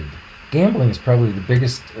addicted. Gambling is probably the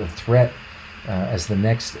biggest threat as the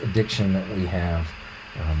next addiction that we have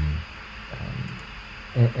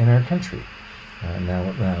in our country.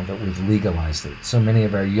 Now that we've legalized it. So many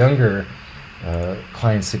of our younger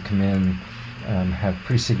clients that come in have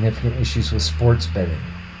pretty significant issues with sports betting.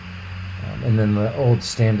 And then the old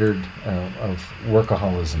standard of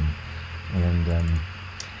workaholism. And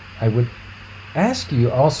I would ask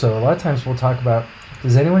you also, a lot of times we'll talk about,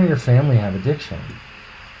 does anyone in your family have addiction?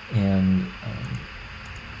 And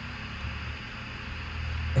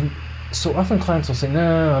so often clients will say,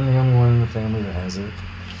 no, I'm the only one in the family that has it.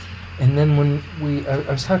 And then when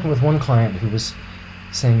I was talking with one client who was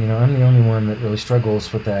saying, I'm the only one that really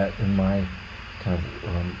struggles with that in my kind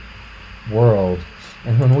of world.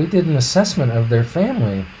 And when we did an assessment of their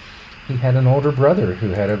family, he had an older brother who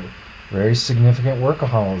had a very significant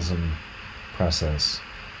workaholism process.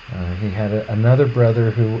 He had another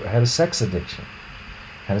brother who had a sex addiction,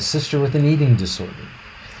 had a sister with an eating disorder.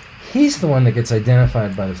 He's the one that gets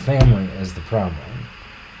identified by the family as the problem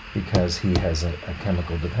because he has a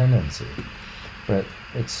chemical dependency. But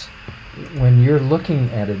it's when you're looking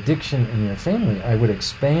at addiction in your family, I would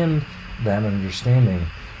expand that understanding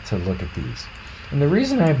to look at these. And the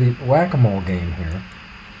reason I have the whack-a-mole game here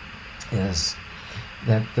is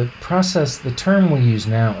that the term we use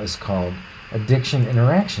now is called addiction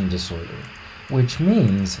interaction disorder, which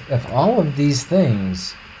means if all of these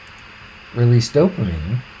things release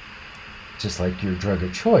dopamine, just like your drug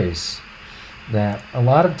of choice, that a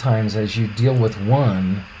lot of times as you deal with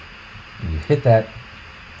one, and you hit that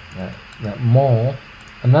mole,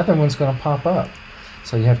 another one's going to pop up.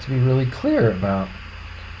 So you have to be really clear about,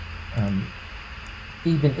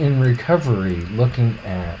 even in recovery, looking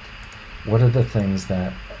at what are the things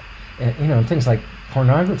that, things like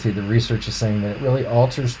pornography, the research is saying that it really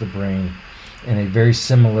alters the brain in a very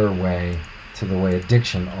similar way to the way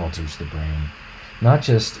addiction alters the brain. Not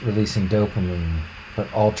just releasing dopamine,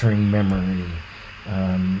 but altering memory,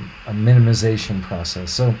 a minimization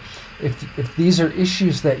process. So if these are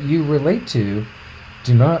issues that you relate to,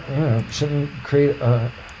 do not, shouldn't create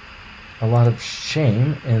a lot of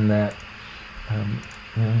shame in that,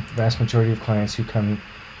 vast majority of clients who come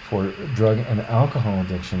for drug and alcohol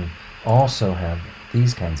addiction also have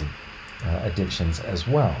these kinds of addictions as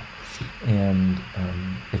well. And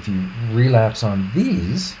if you relapse on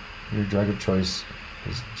these, your drug of choice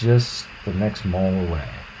is just the next mole away.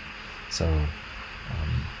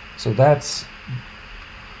 So that's,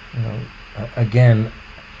 again,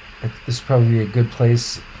 this would probably be a good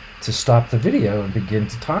place to stop the video and begin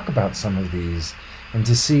to talk about some of these, and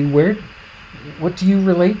to see what do you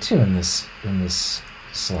relate to in this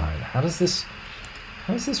slide. How does this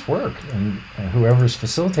work? And whoever's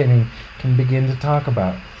facilitating can begin to talk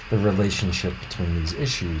about the relationship between these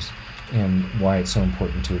issues and why it's so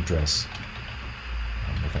important to address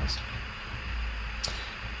with us.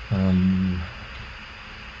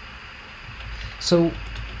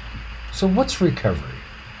 So what's recovery?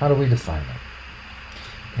 How do we define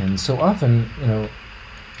it? And so often,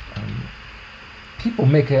 people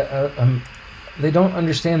make they don't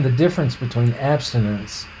understand the difference between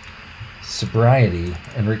abstinence, sobriety,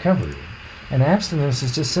 and recovery. And abstinence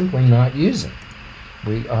is just simply not using.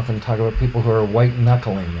 We often talk about people who are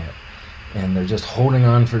white-knuckling it, and they're just holding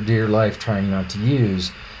on for dear life, trying not to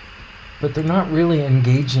use, but they're not really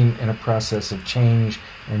engaging in a process of change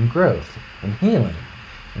and growth and healing.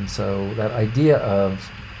 And so that idea of,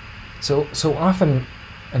 so often,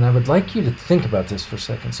 and I would like you to think about this for a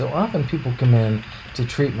second, so often people come in to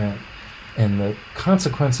treatment, and the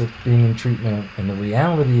consequence of being in treatment and the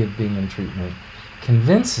reality of being in treatment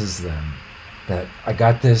convinces them that I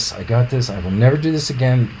got this, I will never do this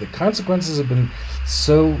again. The consequences have been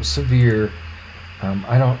so severe,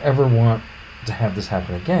 I don't ever want to have this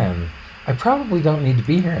happen again. I probably don't need to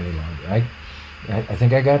be here any longer. I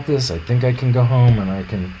think I got this, I think I can go home and I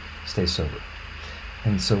can stay sober.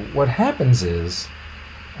 And so what happens is,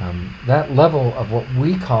 that level of what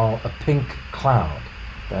we call a pink cloud,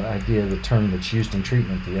 that idea, the term that's used in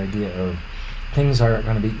treatment, the idea of things are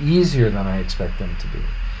going to be easier than I expect them to be.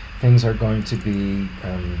 Things are going to be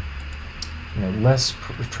less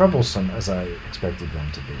troublesome as I expected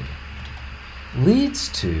them to be, leads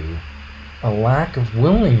to a lack of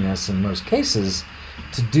willingness in most cases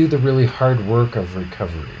to do the really hard work of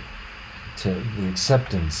recovery, to the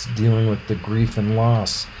acceptance, dealing with the grief and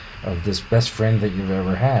loss of this best friend that you've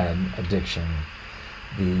ever had, addiction,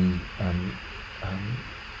 the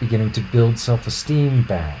beginning to build self-esteem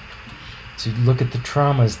back, to look at the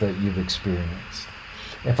traumas that you've experienced.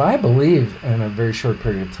 If I believe in a very short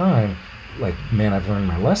period of time, like, man, I've learned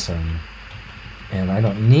my lesson, and I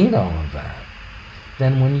don't need all of that,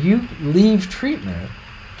 then when you leave treatment,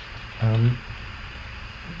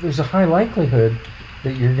 there's a high likelihood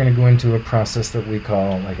that you're going to go into a process that we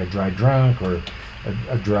call like a dry drunk or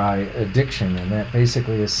a dry addiction. And that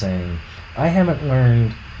basically is saying, I haven't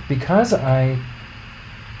learned, because I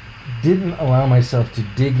didn't allow myself to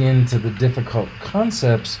dig into the difficult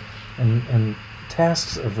concepts and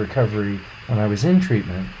tasks of recovery when I was in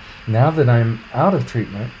treatment. Now that I'm out of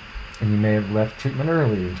treatment, and you may have left treatment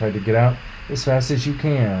early and tried to get out as fast as you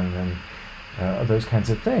can, and those kinds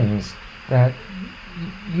of things, that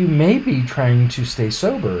you may be trying to stay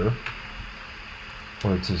sober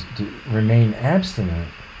or to remain abstinent,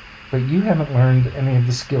 but you haven't learned any of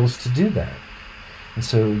the skills to do that. And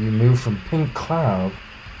so you move from pink cloud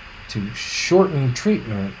to shortened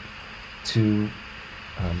treatment to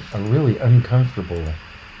a really uncomfortable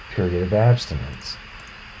period of abstinence.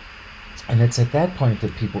 And it's at that point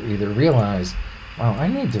that people either realize, wow, I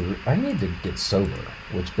need to get sober,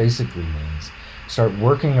 which basically means start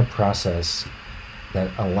working a process that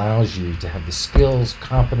allows you to have the skills,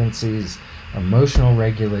 competencies, emotional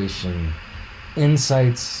regulation,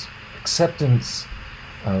 insights, acceptance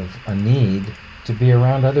of a need to be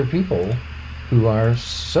around other people who are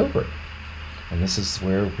sober. And this is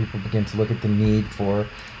where people begin to look at the need for,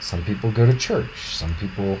 some people go to church, some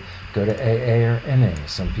people go to AA or NA,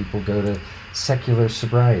 some people go to secular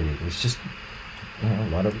sobriety. There's just a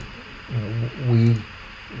lot of,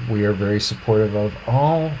 we are very supportive of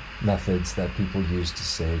all methods that people use to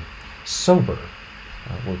stay sober.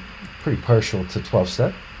 We're pretty partial to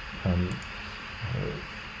 12-step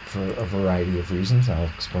for a variety of reasons. I'll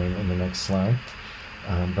explain in the next slide,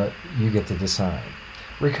 but you get to decide.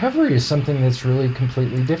 Recovery is something that's really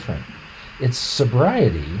completely different. It's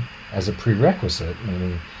sobriety as a prerequisite,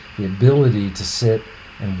 meaning the ability to sit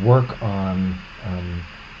and work on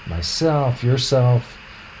myself, yourself,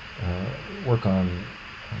 work on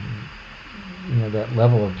that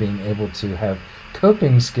level of being able to have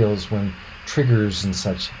coping skills when triggers and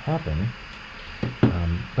such happen.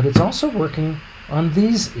 But it's also working on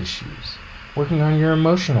these issues, working on your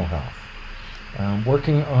emotional health,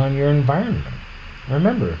 working on your environment.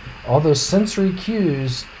 Remember, all those sensory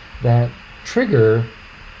cues that trigger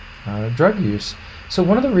drug use. So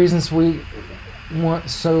one of the reasons we want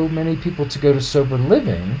so many people to go to sober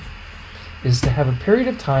living is to have a period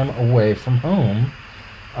of time away from home,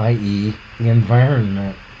 i.e. the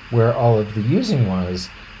environment where all of the using was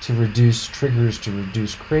to reduce triggers, to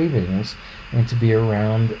reduce cravings, and to be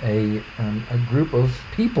around a group of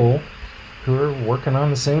people who are working on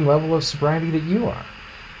the same level of sobriety that you are.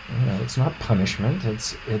 It's not punishment.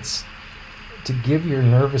 It's to give your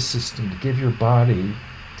nervous system, to give your body,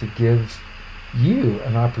 to give you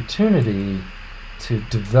an opportunity to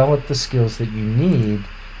develop the skills that you need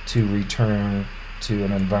to return to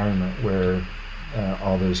an environment where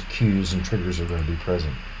all those cues and triggers are going to be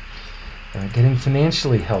present. Getting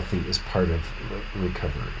financially healthy is part of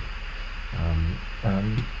recovery.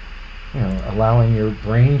 Allowing your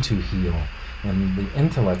brain to heal and the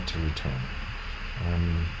intellect to return.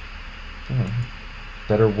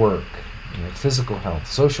 Better work, physical health,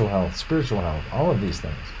 social health, spiritual health, all of these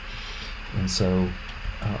things. And so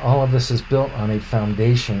all of this is built on a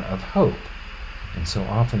foundation of hope. And so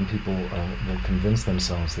often people will convince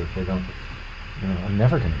themselves that they don't, I'm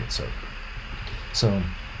never going to get sober.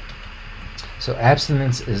 So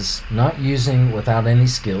abstinence is not using without any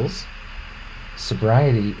skills.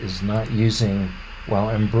 Sobriety is not using while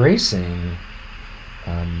embracing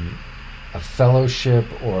a fellowship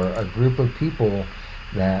or a group of people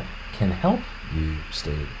that can help you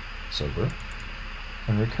stay sober.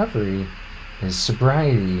 And recovery is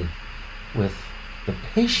sobriety with the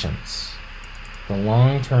patience, the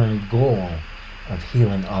long-term goal of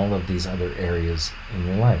healing all of these other areas in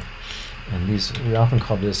your life. And we often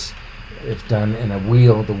call this, if done in a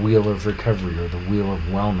wheel, the wheel of recovery or the wheel of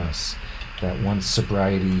wellness, that once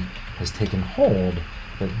sobriety has taken hold,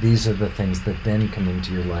 that these are the things that then come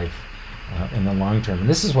into your life in the long term. And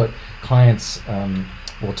this is what clients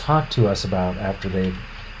will talk to us about after they've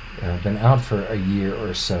been out for a year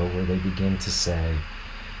or so, where they begin to say,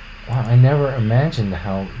 wow, I never imagined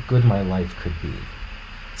how good my life could be.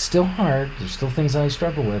 It's still hard, there's still things I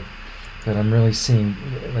struggle with, but I'm really seeing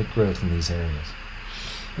growth in these areas.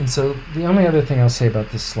 And so the only other thing I'll say about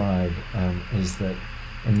this slide is that,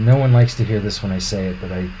 and no one likes to hear this when I say it, but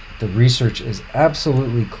the research is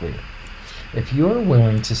absolutely clear. If you're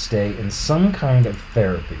willing to stay in some kind of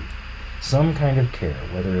therapy, some kind of care,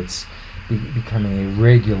 whether it's becoming a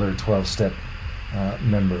regular 12-step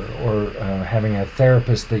member, or having a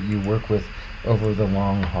therapist that you work with over the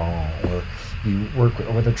long haul, or you work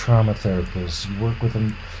with a trauma therapist, you work with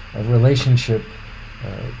a relationship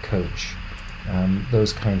coach,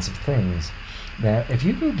 those kinds of things, that if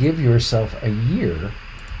you can give yourself a year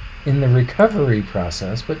in the recovery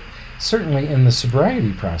process, but certainly in the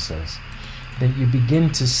sobriety process, that you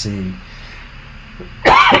begin to see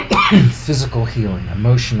physical healing,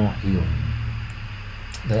 emotional healing,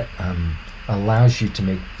 that allows you to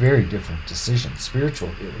make very different decisions, spiritual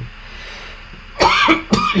healing,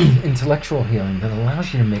 intellectual healing, that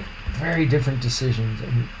allows you to make very different decisions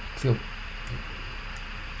and feel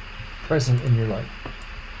present in your life.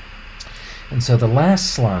 And so the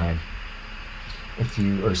last slide, if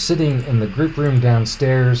you are sitting in the group room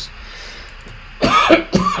downstairs,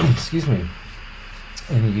 excuse me,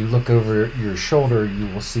 and you look over your shoulder, you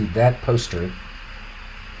will see that poster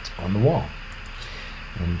on the wall.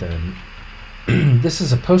 And this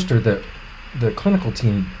is a poster that the clinical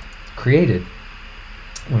team created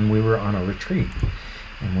when we were on a retreat.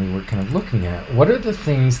 And we were kind of looking at what are the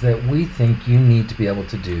things that we think you need to be able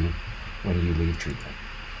to do when you leave treatment.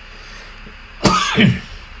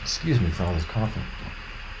 Excuse me for all this coughing.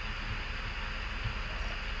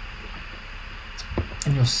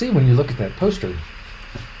 And you'll see when you look at that poster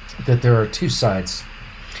that there are two sides.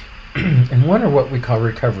 And one are what we call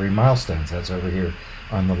recovery milestones. That's over here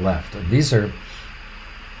on the left. And these are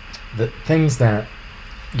the things that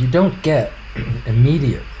you don't get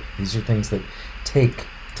immediately. These are things that take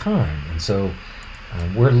time. And so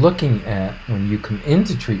we're looking at when you come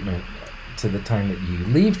into treatment to the time that you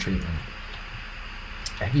leave treatment,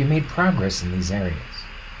 have you made progress in these areas?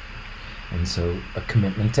 And so a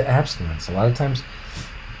commitment to abstinence. A lot of times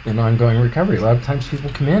in ongoing recovery, a lot of times people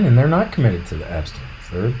come in and they're not committed to the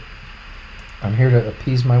abstinence. I'm here to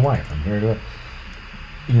appease my wife. I'm here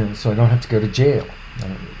to, so I don't have to go to jail.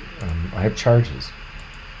 I have charges.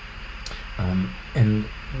 And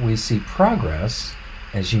we see progress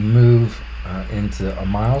as you move into a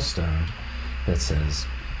milestone that says,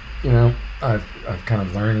 I've kind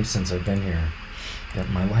of learned since I've been here that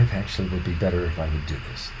my life actually would be better if I would do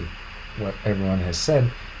this. What everyone has said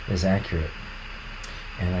is accurate,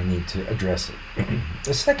 and I need to address it.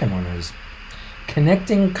 The second one is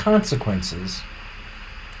connecting consequences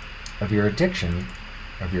of your addiction,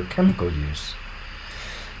 of your chemical use,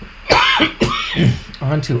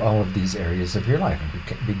 onto all of these areas of your life,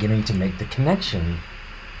 and beginning to make the connection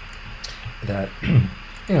that,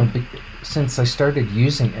 since I started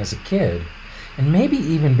using as a kid, And maybe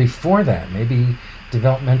even before that, maybe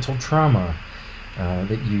developmental trauma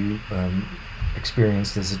that you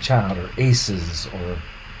experienced as a child, or ACEs, or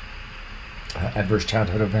adverse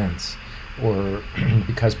childhood events, or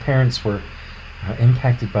because parents were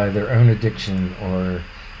impacted by their own addiction or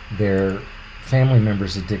their family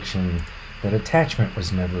member's addiction, that attachment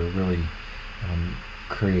was never really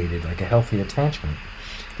created, like a healthy attachment.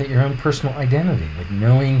 That your own personal identity, like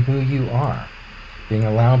knowing who you are, being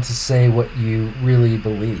allowed to say what you really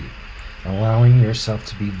believe, allowing yourself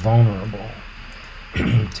to be vulnerable,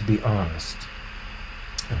 to be honest,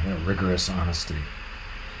 rigorous honesty.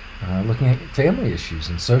 Looking at family issues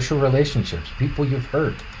and social relationships, people you've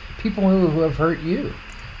hurt, people who have hurt you,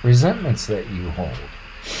 resentments that you hold,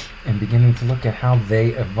 and beginning to look at how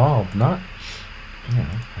they evolved, not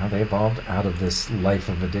how they evolved out of this life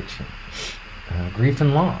of addiction. Grief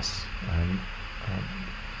and loss.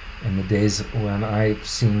 In the days when I've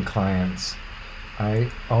seen clients,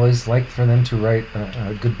 I always like for them to write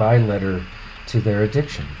a goodbye letter to their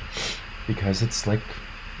addiction, because it's like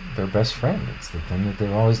their best friend. It's the thing that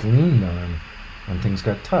they've always leaned on when things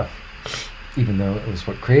got tough, even though it was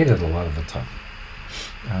what created a lot of the tough.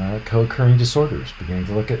 Co-occurring disorders, beginning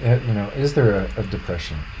to look at is there a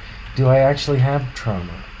depression? Do I actually have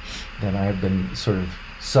trauma that I've been sort of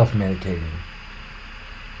self-medicating?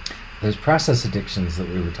 Those process addictions that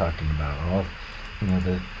we were talking about, all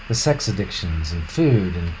the sex addictions and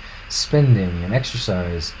food and spending and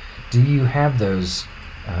exercise, do you have those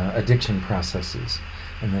addiction processes?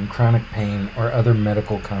 And then chronic pain or other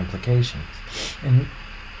medical complications. And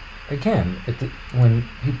again, when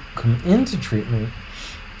people come into treatment,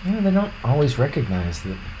 they don't always recognize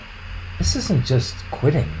that this isn't just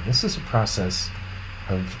quitting. This is a process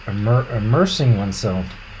of immersing oneself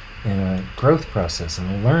in a growth process, in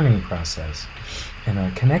a learning process, in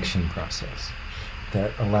a connection process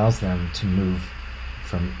that allows them to move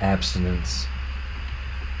from abstinence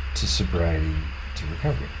to sobriety to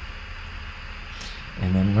recovery.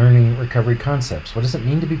 And then learning recovery concepts. What does it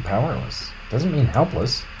mean to be powerless? It doesn't mean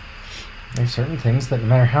helpless. There's certain things that no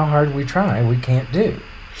matter how hard we try, we can't do.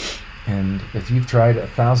 And if you've tried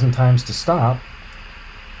 1,000 times to stop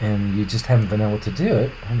and you just haven't been able to do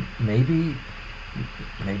it, maybe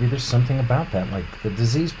there's something about that, like the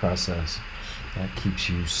disease process, that keeps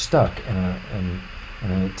you stuck in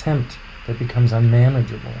an attempt that becomes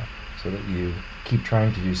unmanageable, so that you keep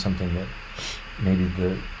trying to do something that maybe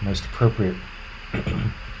the most appropriate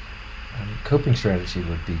coping strategy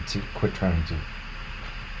would be to quit trying to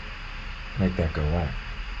make that go away.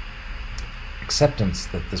 Acceptance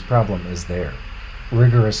that this problem is there.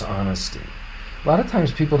 Rigorous honesty. A lot of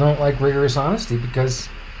times people don't like rigorous honesty because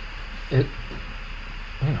it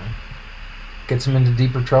gets them into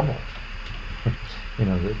deeper trouble.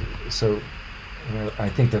 I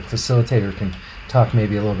think the facilitator can talk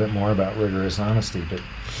maybe a little bit more about rigorous honesty, but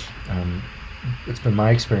it's been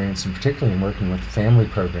my experience, and particularly in working with the family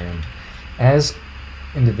program, as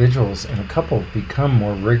individuals in a couple become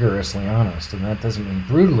more rigorously honest, and that doesn't mean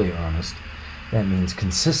brutally honest, that means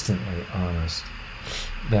consistently honest,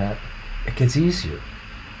 that it gets easier,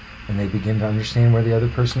 and they begin to understand where the other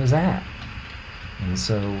person is at. And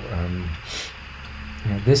so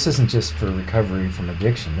this isn't just for recovery from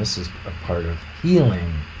addiction. This is a part of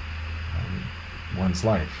healing one's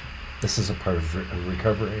life. This is a part of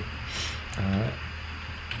recovery.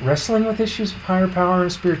 Wrestling with issues of higher power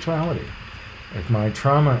and spirituality. If my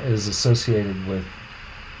trauma is associated with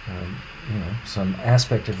some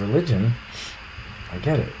aspect of religion, I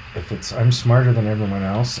get it. If it's I'm smarter than everyone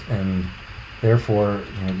else and therefore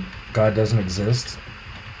God doesn't exist,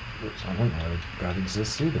 which I don't know if God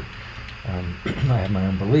exists either. I have my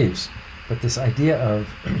own beliefs, but this idea of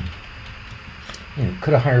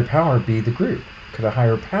could a higher power be the group? Could a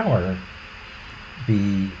higher power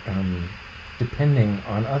be depending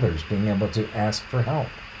on others, being able to ask for help?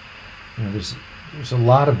 There's a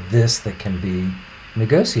lot of this that can be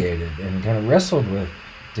negotiated and kind of wrestled with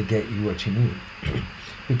to get you what you need.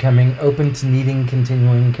 Becoming open to needing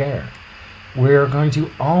continuing care. We're going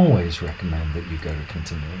to always recommend that you go to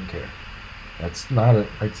continuing care. It's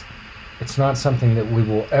not something that we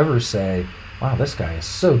will ever say, wow, this guy is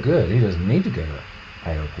so good, he doesn't need to go to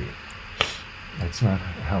IOP. That's not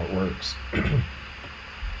how it works.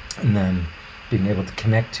 And then being able to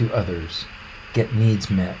connect to others, get needs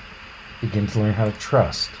met, begin to learn how to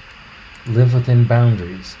trust, live within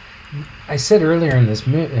boundaries. I said earlier in this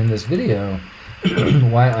video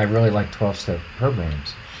why I really like 12-step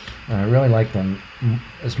programs. I really like them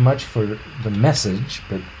as much for the message,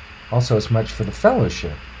 but also as much for the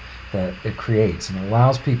fellowship that it creates, and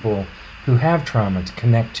allows people who have trauma to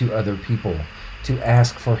connect to other people, to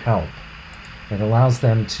ask for help, It allows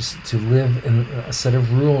them to live in a set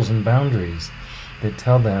of rules and boundaries that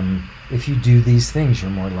tell them if you do these things, you're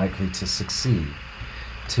more likely to succeed.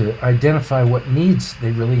 To identify what needs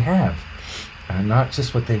they really have, not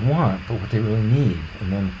just what they want, but what they really need,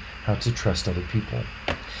 and then how to trust other people.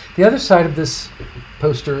 The other side of this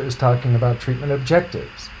poster is talking about treatment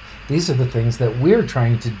objectives. These are the things that we're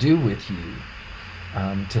trying to do with you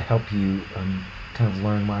to help you kind of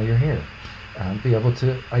learn while you're here. Be able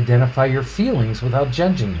to identify your feelings without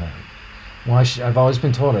judging them. Well, I've always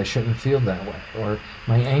been told I shouldn't feel that way, or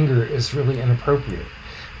my anger is really inappropriate,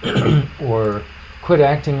 or quit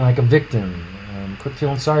acting like a victim, quit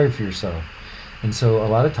feeling sorry for yourself. And so a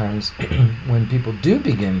lot of times when people do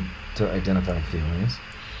begin to identify feelings,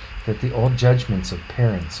 that the old judgments of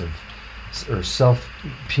parents or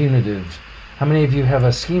self-punitive, how many of you have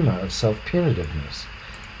a schema of self-punitiveness?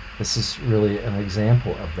 This is really an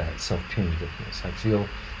example of that, self-punitiveness. I feel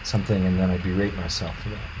something and then I berate myself for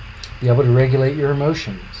that. Be able to regulate your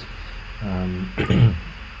emotions.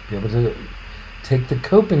 Be able to take the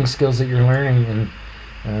coping skills that you're learning in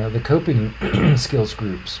the coping skills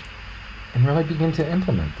groups and really begin to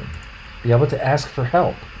implement them. Be able to ask for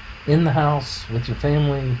help in the house, with your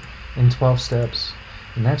family, in 12 steps.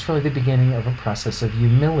 And that's really the beginning of a process of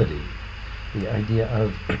humility. The idea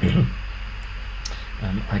of,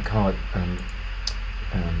 I call it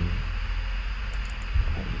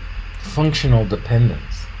functional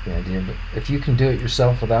dependence. The idea that if you can do it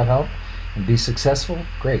yourself without help and be successful,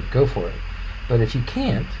 great, go for it. But if you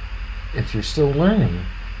can't, if you're still learning,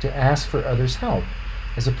 to ask for others' help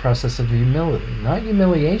is a process of humility. Not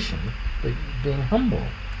humiliation, but being humble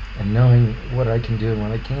and knowing what I can do and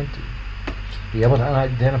what I can't do. Be able to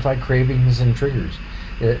identify cravings and triggers.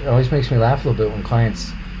 It always makes me laugh a little bit when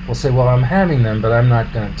clients will say, well, I'm having them, but I'm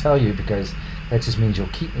not going to tell you because that just means you'll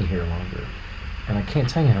keep me here longer. And I can't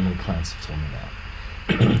tell you how many clients have told me that.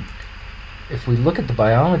 If we look at the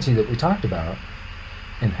biology that we talked about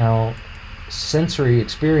and how sensory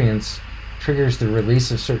experience triggers the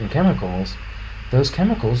release of certain chemicals, those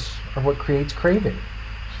chemicals are what creates craving.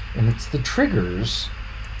 And it's the triggers,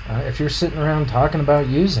 if you're sitting around talking about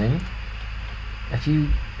using, if you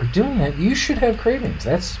are doing that, you should have cravings.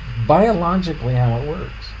 That's biologically how it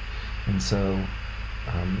works. And so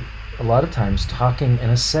a lot of times talking in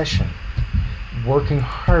a session, working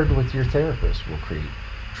hard with your therapist will create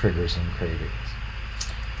triggers and cravings.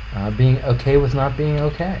 Being okay with not being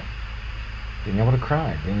okay. Being able to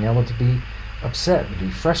cry. Being able to be upset and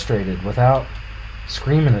be frustrated without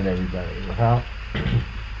screaming at everybody, without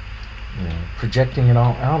projecting it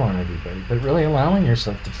all out on everybody, but really allowing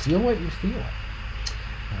yourself to feel what you feel.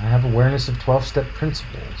 Have awareness of 12-step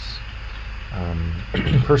principles,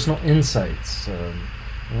 personal insights.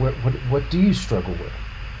 What do you struggle with?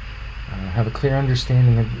 Have a clear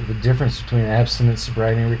understanding of the difference between abstinence,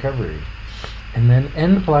 sobriety, and recovery. And then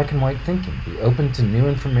end black and white thinking. Be open to new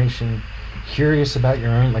information, curious about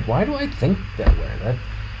your own, like, why do I think that way? That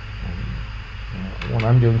when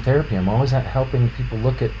I'm doing therapy, I'm always helping people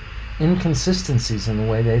look at inconsistencies in the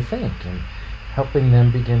way they think and helping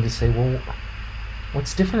them begin to say, well,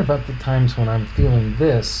 what's different about the times when I'm feeling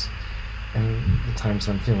this and the times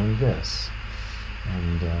I'm feeling this?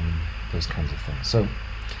 And those kinds of things. So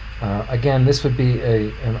again, this would be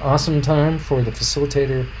an awesome time for the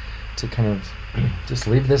facilitator to kind of just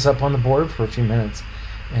leave this up on the board for a few minutes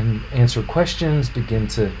and answer questions, begin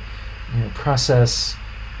to process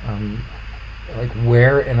like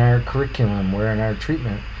where in our curriculum, where in our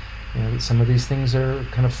treatment, some of these things are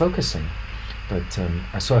kind of focusing. But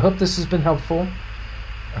so I hope this has been helpful.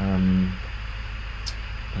 And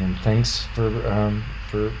thanks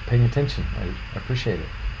for paying attention. I appreciate it.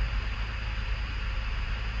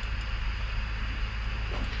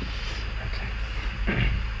 Okay.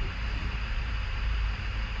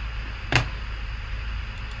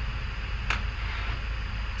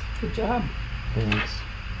 Good job. Thanks.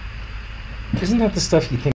 Isn't that the stuff you think